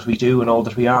for all that we do and all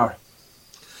that we are.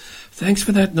 Thanks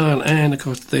for that, Niall. And of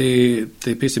course, the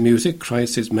piece of music,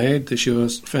 Christ is Made, the Sure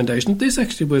Foundation. This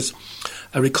actually was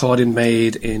a recording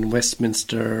made in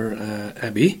Westminster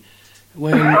Abbey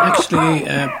when actually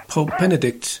Pope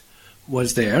Benedict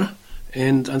was there,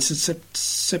 and on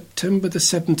September the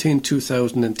 17th,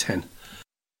 2010.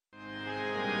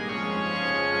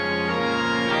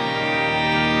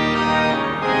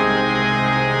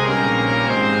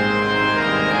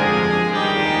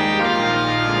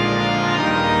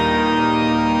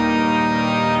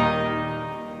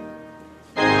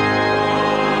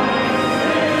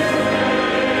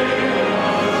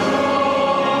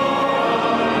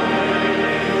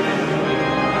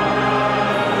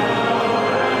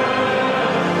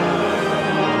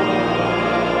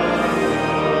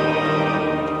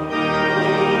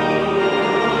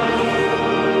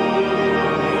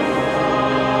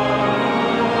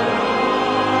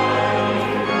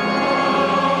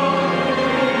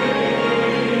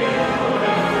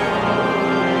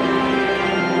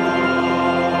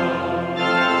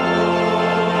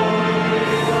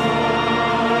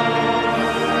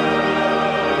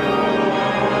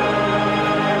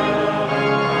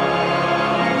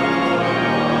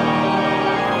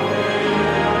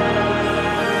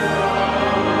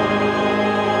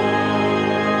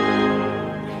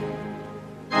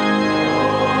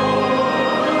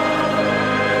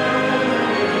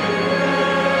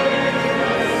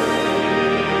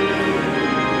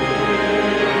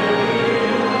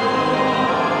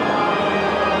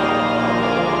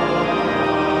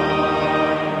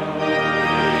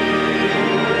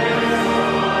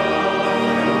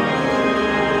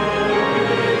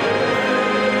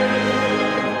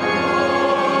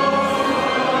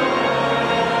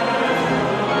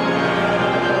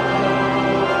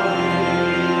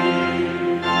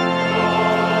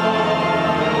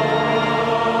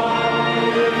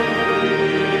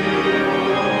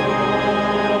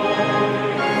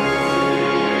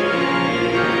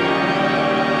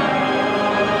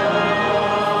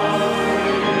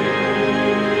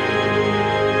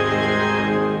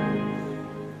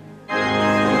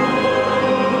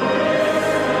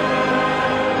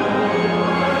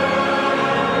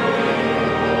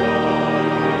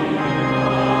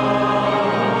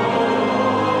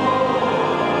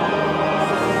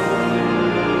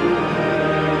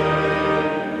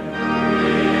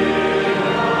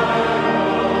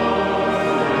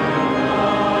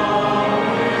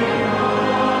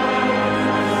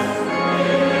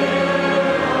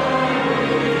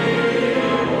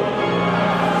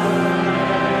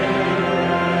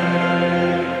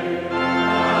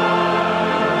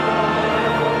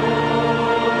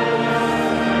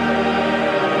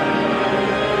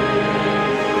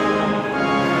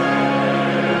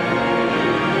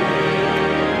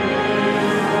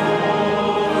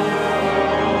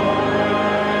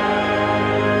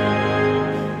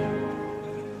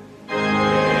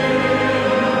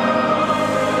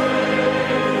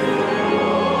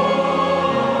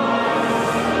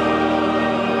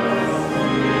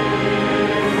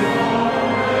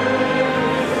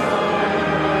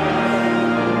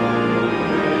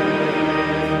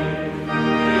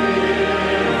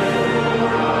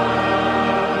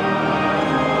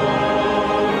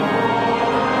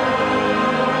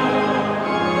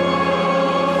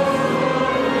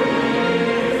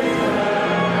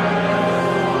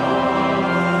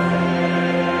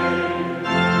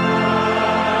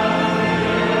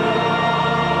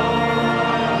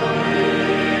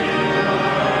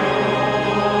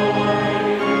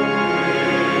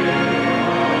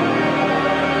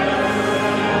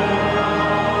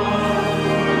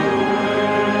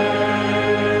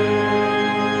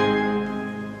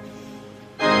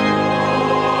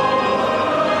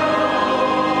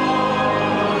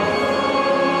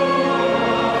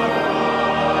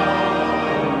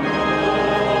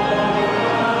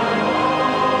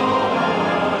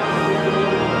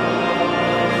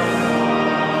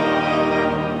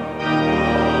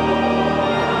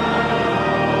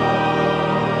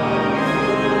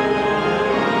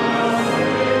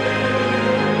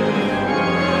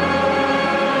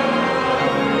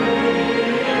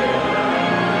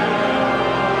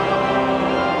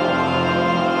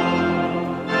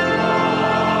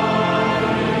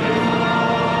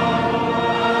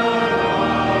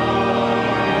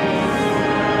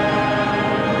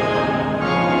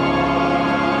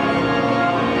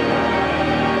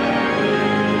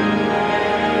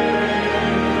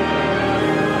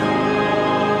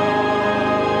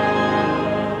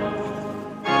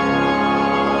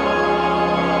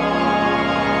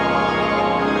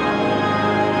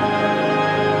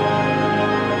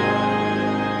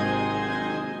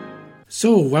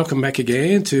 So, welcome back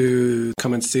again to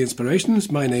Come and See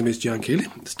Inspirations. My name is John Keeley,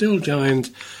 still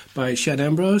joined by Shad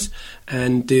Ambrose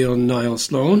and Dale Niall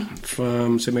Sloan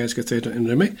from St Mary's Cathedral in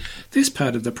Limerick. This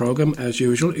part of the programme, as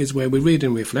usual, is where we read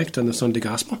and reflect on the Sunday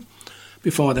Gospel.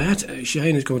 Before that,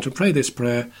 Shane is going to pray this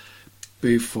prayer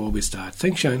before we start.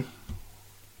 Thanks, Shane.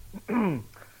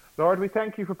 Lord, we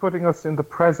thank you for putting us in the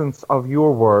presence of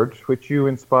your word, which you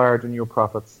inspired in your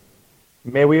prophets.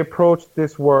 May we approach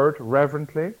this word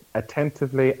reverently,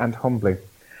 attentively, and humbly.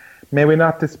 May we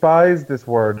not despise this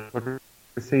word, but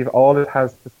receive all it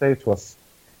has to say to us.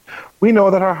 We know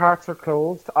that our hearts are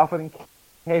closed, often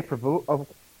incapable of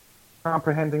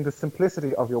comprehending the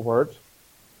simplicity of your word.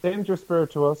 Send your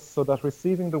Spirit to us so that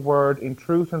receiving the word in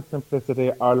truth and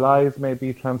simplicity, our lives may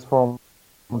be transformed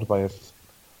by it.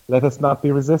 Let us not be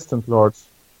resistant, Lord.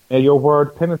 May your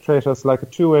word penetrate us like a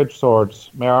two-edged sword.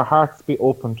 May our hearts be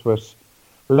open to it.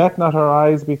 Let not our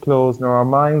eyes be closed, nor our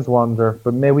minds wander,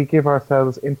 but may we give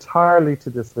ourselves entirely to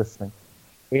this listening.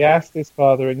 We ask this,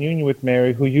 Father, in union with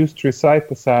Mary, who used to recite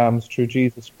the Psalms through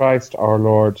Jesus Christ our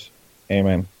Lord.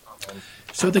 Amen.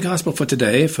 So the Gospel for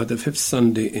today, for the fifth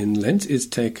Sunday in Lent, is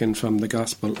taken from the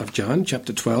Gospel of John,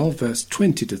 chapter 12, verse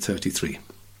 20 to 33.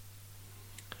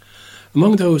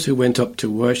 Among those who went up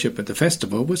to worship at the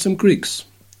festival were some Greeks.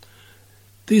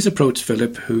 These approached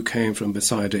Philip, who came from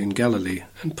Bethsaida in Galilee,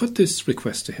 and put this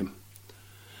request to him.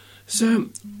 Sir,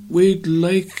 we'd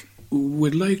like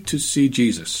to see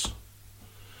Jesus.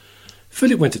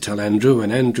 Philip went to tell Andrew,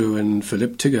 and Andrew and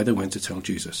Philip together went to tell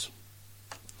Jesus.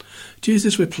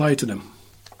 Jesus replied to them,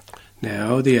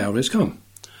 Now the hour is come,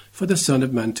 for the Son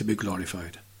of Man to be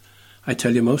glorified. I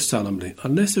tell you most solemnly,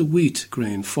 unless a wheat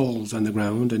grain falls on the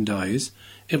ground and dies,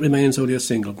 it remains only a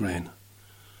single grain.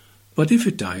 But if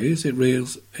it dies, it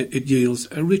yields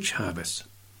a rich harvest.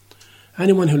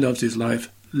 Anyone who loves his life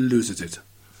loses it,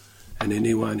 and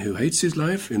anyone who hates his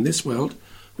life in this world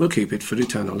will keep it for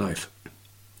eternal life.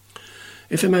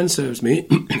 If a man serves me,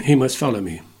 he must follow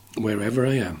me, wherever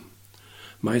I am.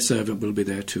 My servant will be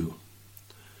there too.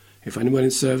 If anyone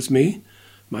serves me,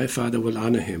 my Father will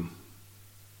honour him.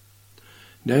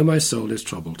 Now my soul is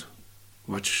troubled.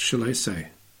 What shall I say?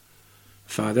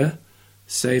 Father,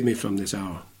 save me from this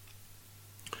hour.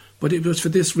 But it was for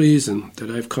this reason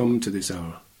that I have come to this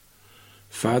hour.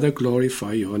 Father,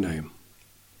 glorify your name.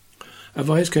 A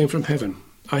voice came from heaven.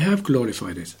 I have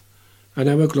glorified it, and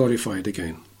I will glorify it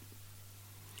again.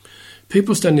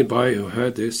 People standing by who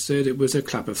heard this said it was a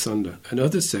clap of thunder, and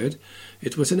others said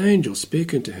it was an angel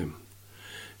speaking to him.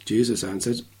 Jesus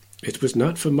answered, It was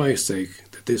not for my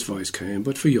sake that this voice came,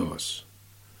 but for yours.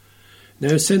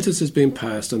 Now sentence has been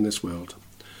passed on this world.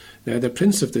 Now the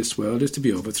prince of this world is to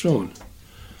be overthrown.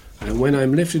 And when I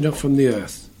am lifted up from the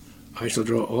earth, I shall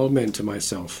draw all men to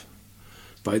myself.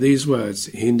 By these words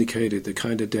he indicated the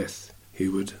kind of death he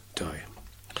would die.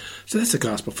 So that's the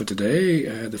Gospel for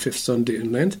today, the fifth Sunday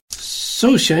in Lent.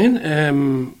 So Shane,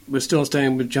 we're still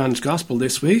staying with John's Gospel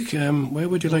this week. Where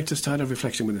would you like to start a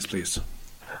reflection with us, please?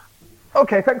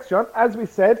 Okay, thanks, John. As we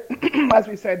said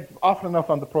often enough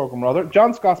on the programme,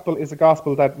 John's Gospel is a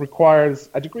Gospel that requires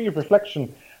a degree of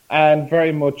reflection and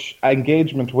very much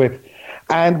engagement with.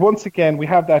 And once again, we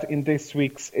have that in this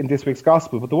week's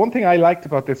Gospel. But the one thing I liked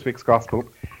about this week's Gospel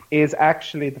is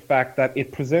actually the fact that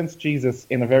it presents Jesus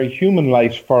in a very human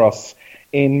light for us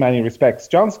in many respects.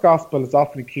 John's Gospel is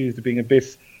often accused of being a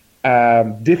bit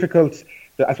difficult.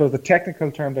 I suppose the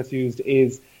technical term that's used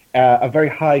is a very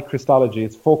high Christology.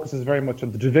 It focuses very much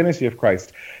on the divinity of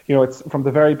Christ. You know, it's from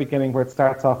the very beginning where it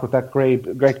starts off with that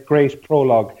great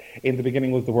prologue. In the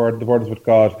beginning was the Word was with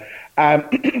God.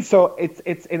 So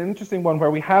it's an interesting one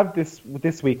where we have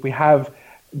this week. We have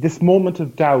this moment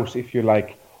of doubt, if you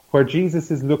like, where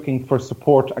Jesus is looking for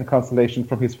support and consolation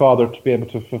from his Father to be able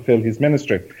to fulfill his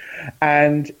ministry.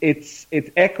 And it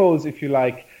echoes, if you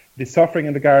like, the suffering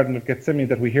in the Garden of Gethsemane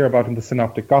that we hear about in the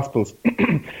Synoptic Gospels.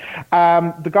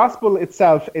 The Gospel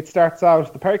itself, the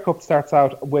pericope starts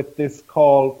out with this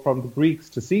call from the Greeks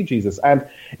to see Jesus. And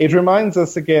it reminds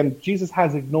us again, Jesus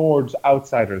has ignored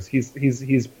outsiders. His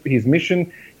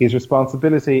mission, his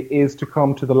responsibility is to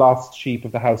come to the lost sheep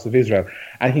of the house of Israel.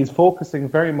 And he's focusing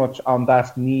very much on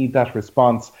that need, that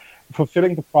response,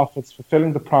 fulfilling the prophets,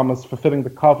 fulfilling the promise, fulfilling the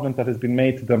covenant that has been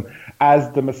made to them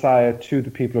as the Messiah to the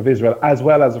people of Israel, as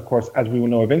well as, of course, as we will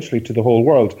know eventually, to the whole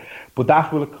world. But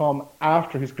that will come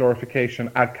after his glorification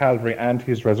at Calvary and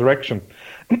his resurrection.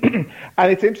 And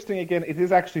it's interesting, again, it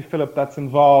is actually Philip that's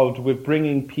involved with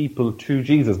bringing people to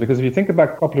Jesus. Because if you think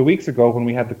about a couple of weeks ago when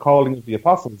we had the calling of the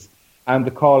apostles, and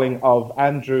the calling of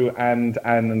Andrew and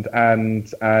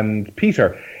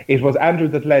Peter. It was Andrew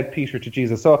that led Peter to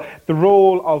Jesus. So the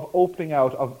role of opening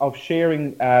out, of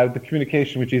sharing the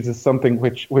communication with Jesus is something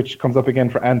which comes up again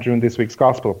for Andrew in this week's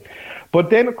gospel. But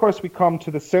then, of course, we come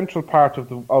to the central part of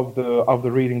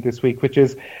the reading this week, which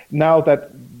is now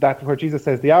that where Jesus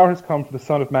says, "The hour has come for the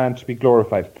Son of Man to be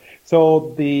glorified."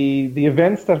 So the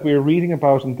events that we're reading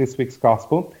about in this week's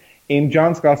gospel, in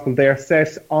John's gospel, they are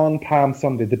set on Palm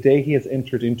Sunday, the day he has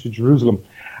entered into Jerusalem.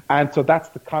 And so that's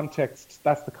the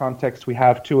context we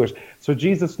have to it. So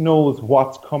Jesus knows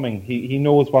what's coming. He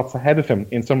knows what's ahead of him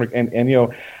in some,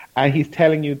 and he's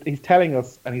telling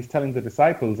us, and he's telling the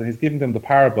disciples, and he's giving them the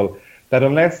parable that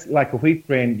unless, like a wheat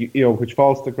grain, which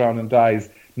falls to the ground and dies,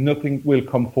 nothing will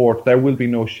come forth. There will be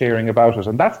no sharing about it.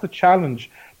 And that's the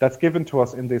challenge that's given to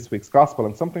us in this week's gospel,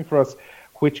 and something for us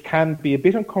which can be a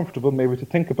bit uncomfortable maybe to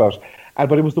think about.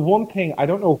 But it was the one thing, I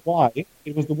don't know why,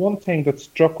 it was the one thing that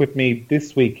struck with me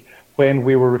this week when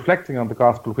we were reflecting on the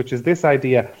gospel, which is this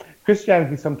idea: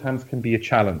 Christianity sometimes can be a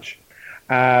challenge.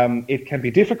 It can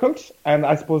be difficult, and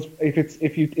I suppose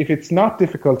if it's not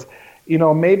difficult,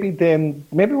 maybe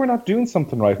we're not doing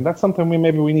something right, and that's something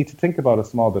we need to think about a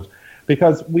small bit.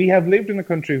 Because we have lived in a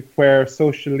country where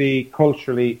socially,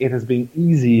 culturally, it has been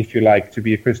easy, if you like, to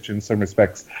be a Christian in some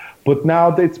respects. But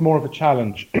now it's more of a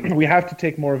challenge. We have to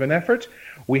take more of an effort.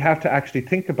 We have to actually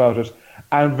think about it.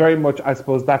 And very much, I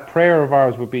suppose, that prayer of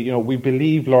ours would be, we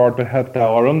believe, Lord, but help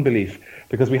thou our unbelief.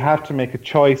 Because we have to make a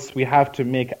choice. We have to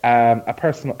make a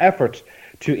personal effort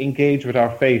to engage with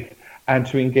our faith and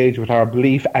to engage with our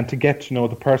belief and to get to know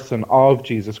the person of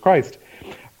Jesus Christ.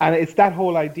 And it's that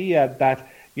whole idea that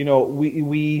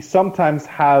we sometimes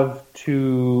have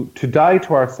to die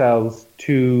to ourselves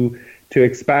to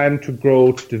expand, to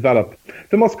grow, to develop.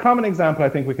 The most common example I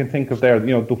think we can think of there,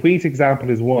 the wheat example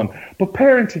is one, but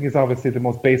parenting is obviously the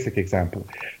most basic example.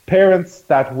 Parents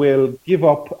that will give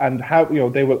up and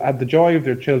they will add the joy of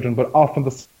their children, but often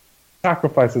the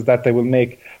sacrifices that they will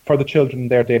make for the children in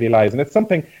their daily lives. And it's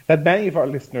something that many of our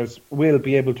listeners will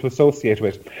be able to associate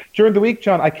with. During the week,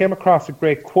 John, I came across a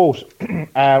great quote,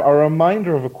 a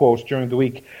reminder of a quote during the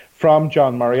week from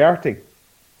John Moriarty.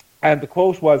 And the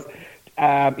quote was,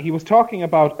 he was talking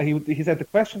about, he said the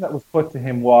question that was put to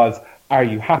him was, "Are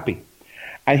you happy?"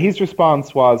 And his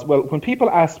response was, "Well, when people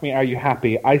ask me, are you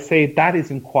happy? I say that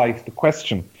isn't quite the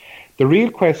question. The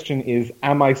real question is,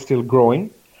 am I still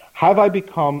growing? Have I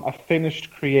become a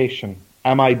finished creation?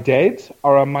 Am I dead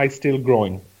or am I still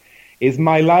growing? Is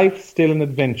my life still an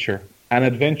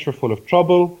adventure full of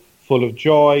trouble, full of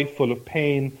joy, full of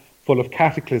pain, full of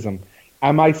cataclysm?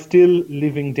 Am I still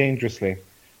living dangerously?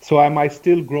 So am I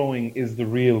still growing is the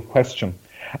real question."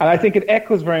 And I think it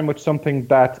echoes very much something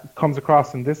that comes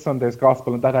across in this Sunday's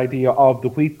gospel, and that idea of the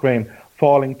wheat grain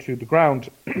falling to the ground.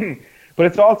 But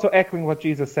it's also echoing what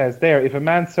Jesus says there: if a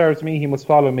man serves me, he must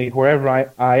follow me wherever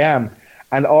I am.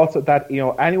 And also that,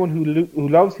 anyone who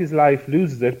loves his life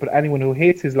loses it, but anyone who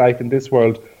hates his life in this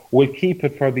world will keep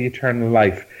it for the eternal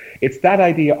life. It's that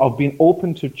idea of being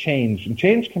open to change. And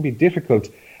change can be difficult,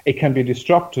 it can be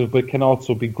disruptive, but it can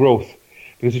also be growth.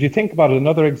 Because if you think about it,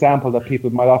 another example that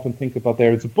people might often think about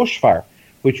there is a bushfire,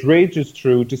 which rages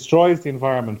through, destroys the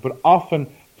environment, but often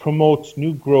promotes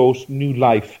new growth, new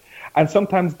life. And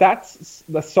sometimes that's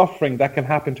the suffering that can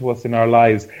happen to us in our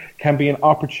lives, can be an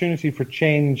opportunity for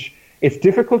change. It's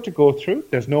difficult to go through.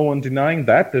 There's no one denying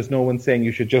that. There's no one saying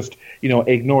you should just,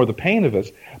 ignore the pain of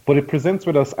it. But it presents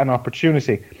with us an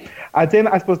opportunity. And then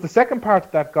I suppose the second part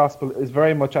of that gospel is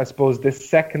very much, I suppose, this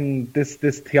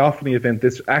theophany event,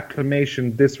 this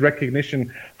acclamation, this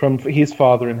recognition from his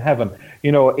Father in heaven.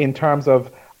 In terms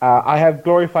of, I have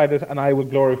glorified it and I will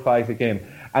glorify it again.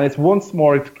 And it's once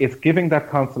more, it's giving that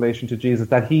consolation to Jesus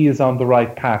that he is on the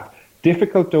right path.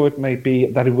 Difficult though it may be,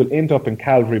 that it will end up in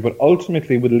Calvary, but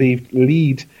ultimately will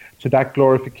lead to that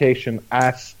glorification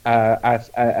and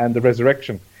the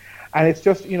resurrection. And it's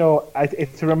just,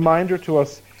 it's a reminder to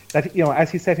us that,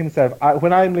 as he said himself,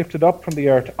 when I am lifted up from the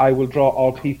earth, I will draw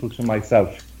all people to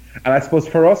myself. And I suppose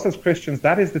for us as Christians,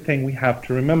 that is the thing we have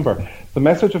to remember. The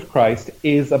message of Christ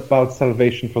is about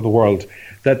salvation for the world,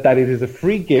 that it is a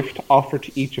free gift offered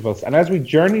to each of us. And as we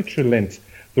journey through Lent,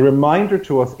 the reminder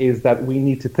to us is that we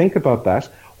need to think about that.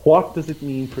 What does it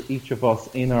mean for each of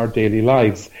us in our daily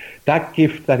lives? That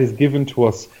gift that is given to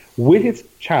us with its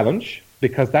challenge,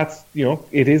 because that's,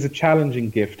 it is a challenging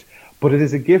gift, but it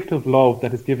is a gift of love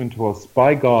that is given to us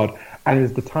by God, and it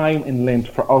is the time in Lent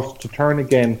for us to turn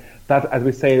again, that, as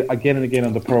we say again and again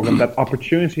on the program, that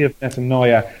opportunity of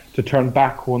metanoia to turn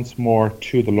back once more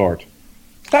to the Lord.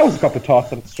 that was a couple of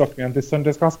thoughts that struck me on this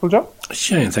Sunday's Gospel, John.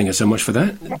 Shane, thank you so much for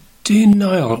that. Dean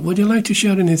Niall, would you like to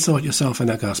share any thought yourself in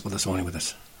that Gospel this morning with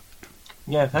us?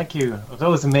 Yeah, thank you. I was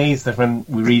always amazed that when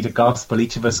we read a Gospel,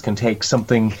 each of us can take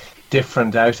something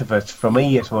different out of it. For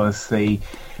me, it was the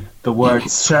word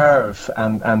serve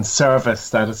and service,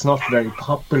 that it's not a very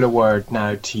popular word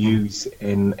now to use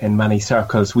in many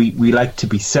circles. We like to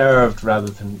be served rather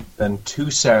than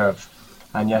to serve.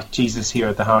 And yet Jesus here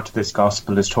at the heart of this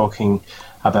Gospel is talking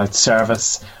about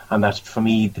service, and that for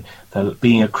me,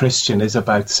 being a Christian is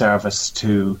about service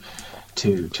to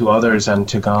others and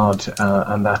to God,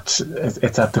 and that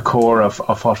it's at the core of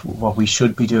what we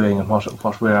should be doing and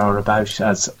what we are about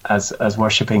as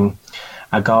worshipping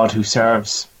a God who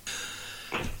serves.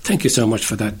 Thank you so much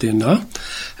for that, Dean Niall.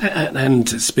 And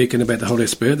speaking about the Holy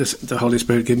Spirit, the Holy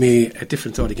Spirit gave me a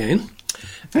different thought again.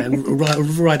 And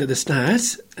right at the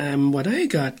start, what I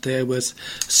got there was,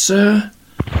 Sir,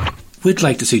 we'd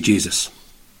like to see Jesus.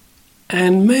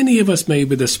 And many of us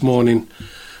maybe this morning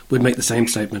would make the same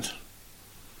statement.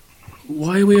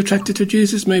 Why are we attracted to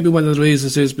Jesus? Maybe one of the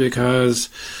reasons is because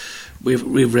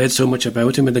we've read so much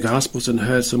about him in the Gospels and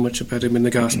heard so much about him in the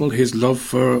Gospel. His love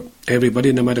for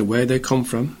everybody, no matter where they come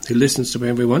from. He listens to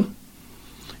everyone.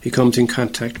 He comes in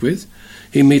contact with.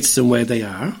 He meets them where they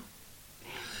are.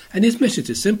 And his message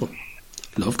is simple.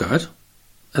 Love God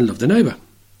and love the neighbour.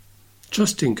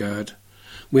 Trust in God.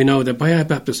 We know that by our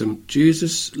baptism,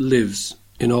 Jesus lives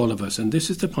in all of us. And this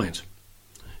is the point.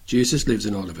 Jesus lives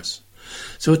in all of us.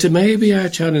 So to maybe our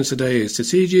challenge today is to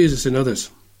see Jesus in others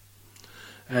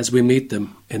as we meet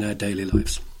them in our daily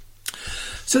lives.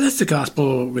 So that's the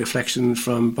Gospel reflection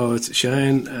from both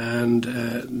Shane and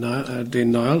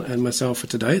Dean Niall and myself for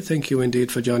today. Thank you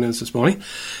indeed for joining us this morning.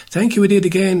 Thank you indeed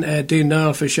again, Dean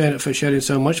Niall, for sharing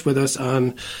so much with us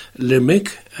on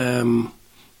Limerick,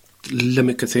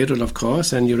 Limerick Cathedral, of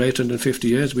course, and your 850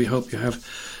 years. We hope you have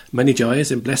many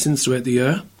joys and blessings throughout the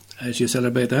year as you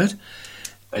celebrate that.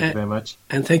 Thank you very much.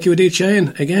 And thank you indeed,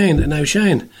 Shane, again. And now,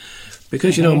 Shane,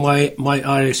 because you know my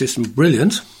Irish isn't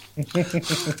brilliant,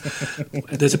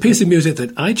 there's a piece of music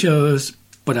that I chose,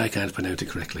 but I can't pronounce it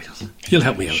correctly. You'll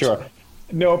help me out. Sure.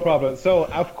 No problem. So,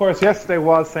 of course, yesterday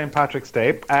was St. Patrick's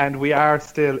Day, and we are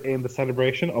still in the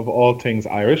celebration of all things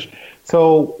Irish.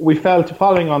 So we felt,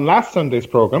 following on last Sunday's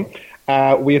programme,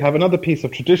 we'd have another piece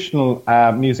of traditional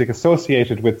music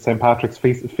associated with St. Patrick's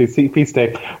feast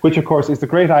day, which, of course, is the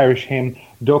great Irish hymn,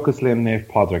 Docus Lim Neve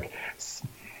Podrick.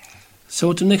 So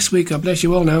until next week, God bless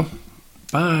you all now.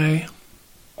 Bye.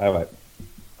 Bye-bye.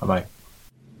 Bye-bye.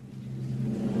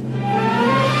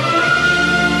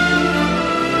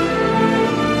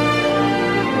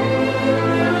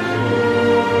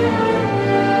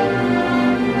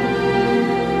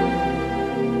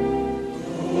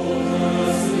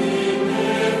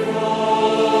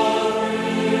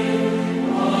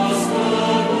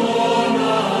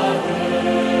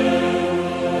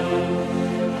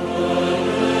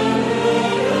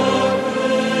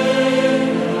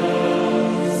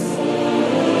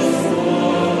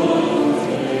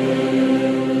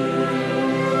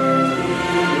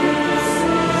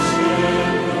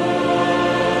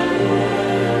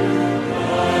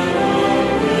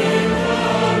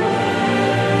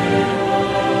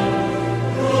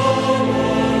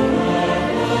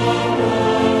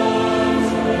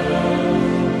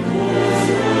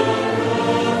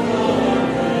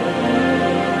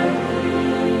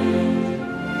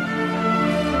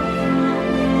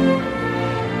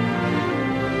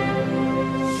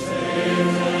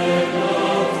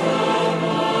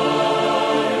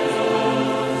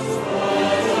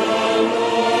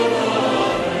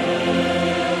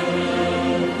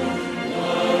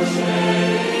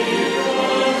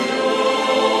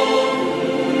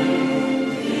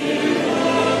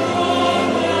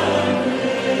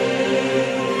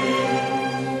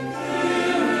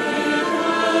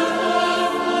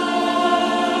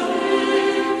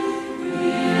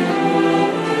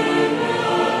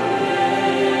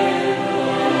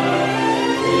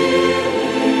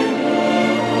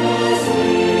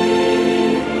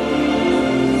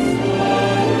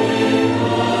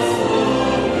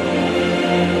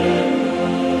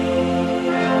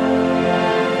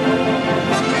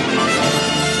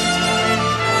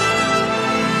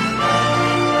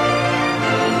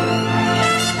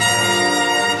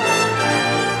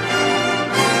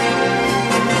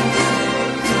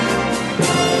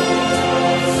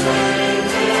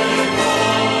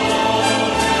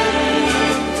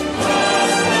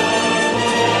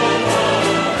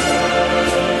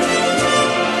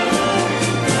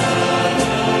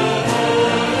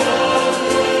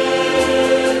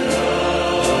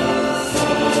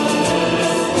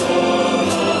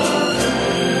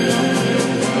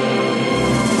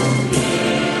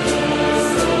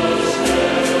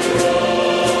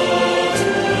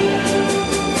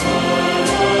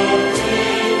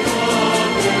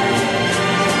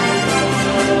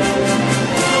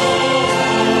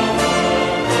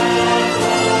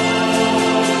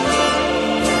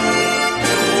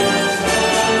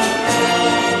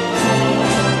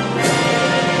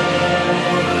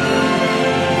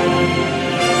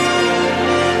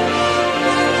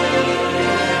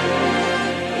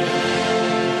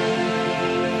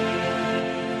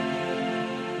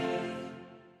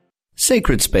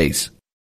 Sacred Space.